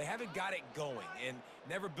haven't got it going and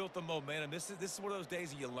never built the momentum. This is one of those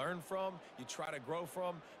days that you learn from, you try to grow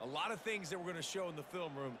from. A lot of things that we're going to show in the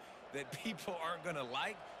film room that people aren't going to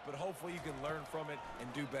like, but hopefully you can learn from it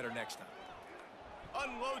and do better next time.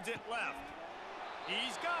 Unloads it left.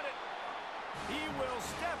 He's got it. He will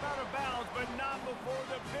step out of bounds, but not before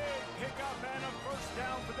the big pickup and a 1st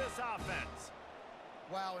down for this offense.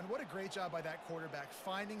 Wow, and what a great job by that quarterback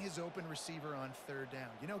finding his open receiver on 3rd down.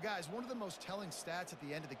 You know, guys, one of the most telling stats at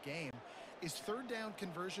the end of the game is 3rd down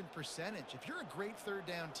conversion percentage. If you're a great 3rd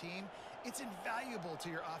down team, it's invaluable to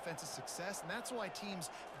your offensive success, and that's why teams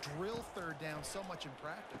drill 3rd down so much in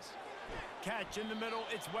practice. Catch in the middle,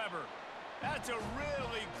 it's Weber. That's a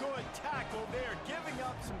really good tackle there, giving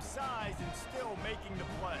up some size and still making the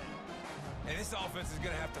play. And this offense is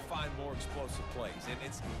going to have to find more explosive plays. And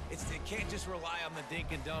it can't just rely on the dink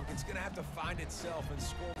and dunk. It's going to have to find itself and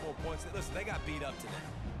score more points. Listen, they got beat up today.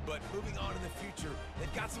 But moving on in the future,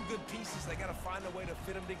 they've got some good pieces. They got to find a way to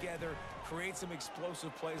fit them together, create some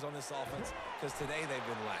explosive plays on this offense, because today they've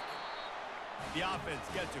been lacking. The offense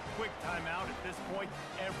gets a quick timeout at this point.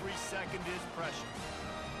 Every second is precious.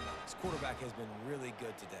 This quarterback has been really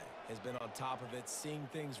good today. Has been on top of it, seeing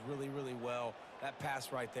things really, really well. That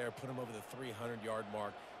pass right there put him over the 300-yard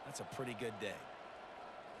mark. That's a pretty good day.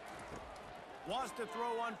 Wants to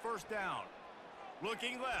throw on 1st down.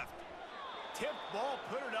 Looking left. Tipped ball,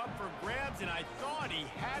 put it up for grabs, and I thought he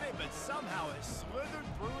had it, but somehow it slithered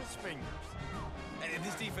through his fingers. And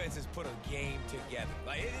this defense has put a game together.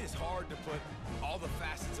 Like, it is hard to put all the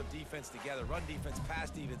facets of defense together. Run defense,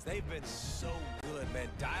 pass defense. They've been so good, man.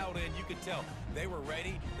 Dialed in. You could tell they were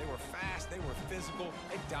ready. They were fast. They were physical.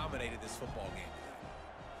 They dominated this football game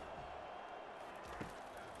today.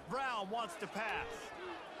 Brown wants to pass.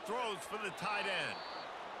 Throws for the tight end.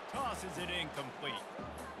 Tosses it incomplete.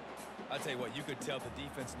 I'll tell you what, you could tell the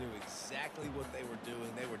defense knew exactly what they were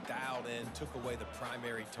doing. They were dialed in, took away the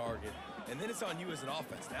primary target. And then it's on you as an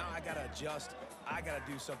offense. Now I got to adjust. I got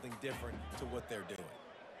to do something different to what they're doing.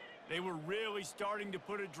 They were really starting to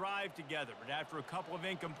put a drive together, but after a couple of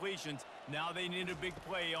incompletions, now they need a big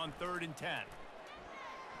play on 3rd and 10.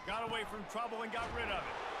 Got away from trouble and got rid of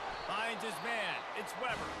it. Finds his man. It's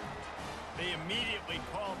Weber. They immediately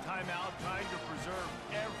call timeout, trying to preserve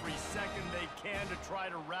every second they can to try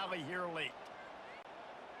to rally here late.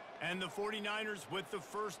 And the 49ers with the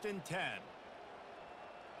 1st and 10.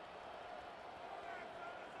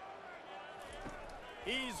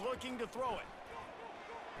 He's looking to throw it.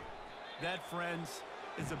 That, friends,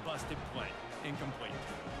 is a busted play. Incomplete.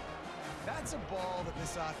 That's a ball that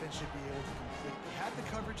this offense should be able to complete. They had the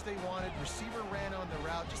coverage they wanted. Receiver ran on the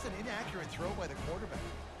route. Just an inaccurate throw by the quarterback.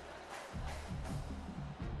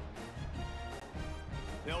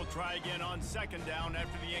 They'll try again on 2nd down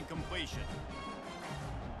after the incompletion.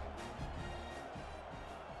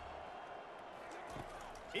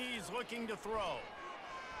 He's looking to throw.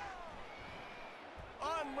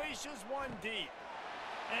 Unleashes one deep.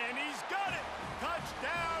 And he's got it!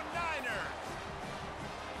 Touchdown, Niners!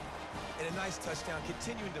 And a nice touchdown,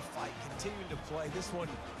 continuing to fight, continuing to play. This one,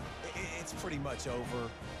 it's pretty much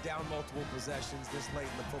over. Down multiple possessions this late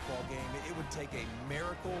in the football game. It would take a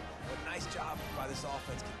miracle, but nice job by this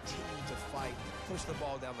offense continuing to fight, push the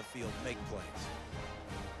ball down the field, make plays.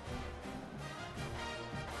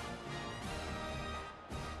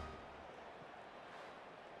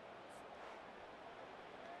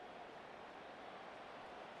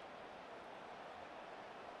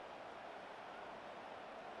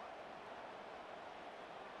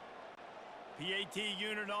 PAT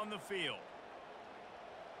unit on the field.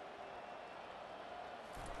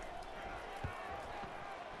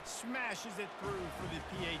 Smashes it through for the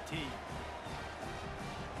PAT.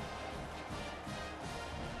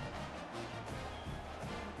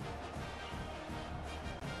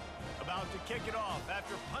 About to kick it off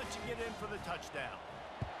after punching it in for the touchdown.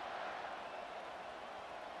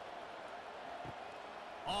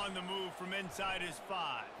 On the move from inside his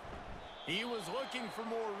 5. He was looking for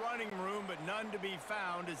more running room, but none to be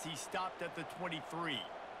found as he stopped at the 23.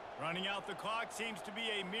 Running out the clock seems to be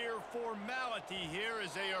a mere formality here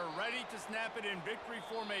as they are ready to snap it in victory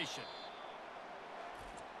formation.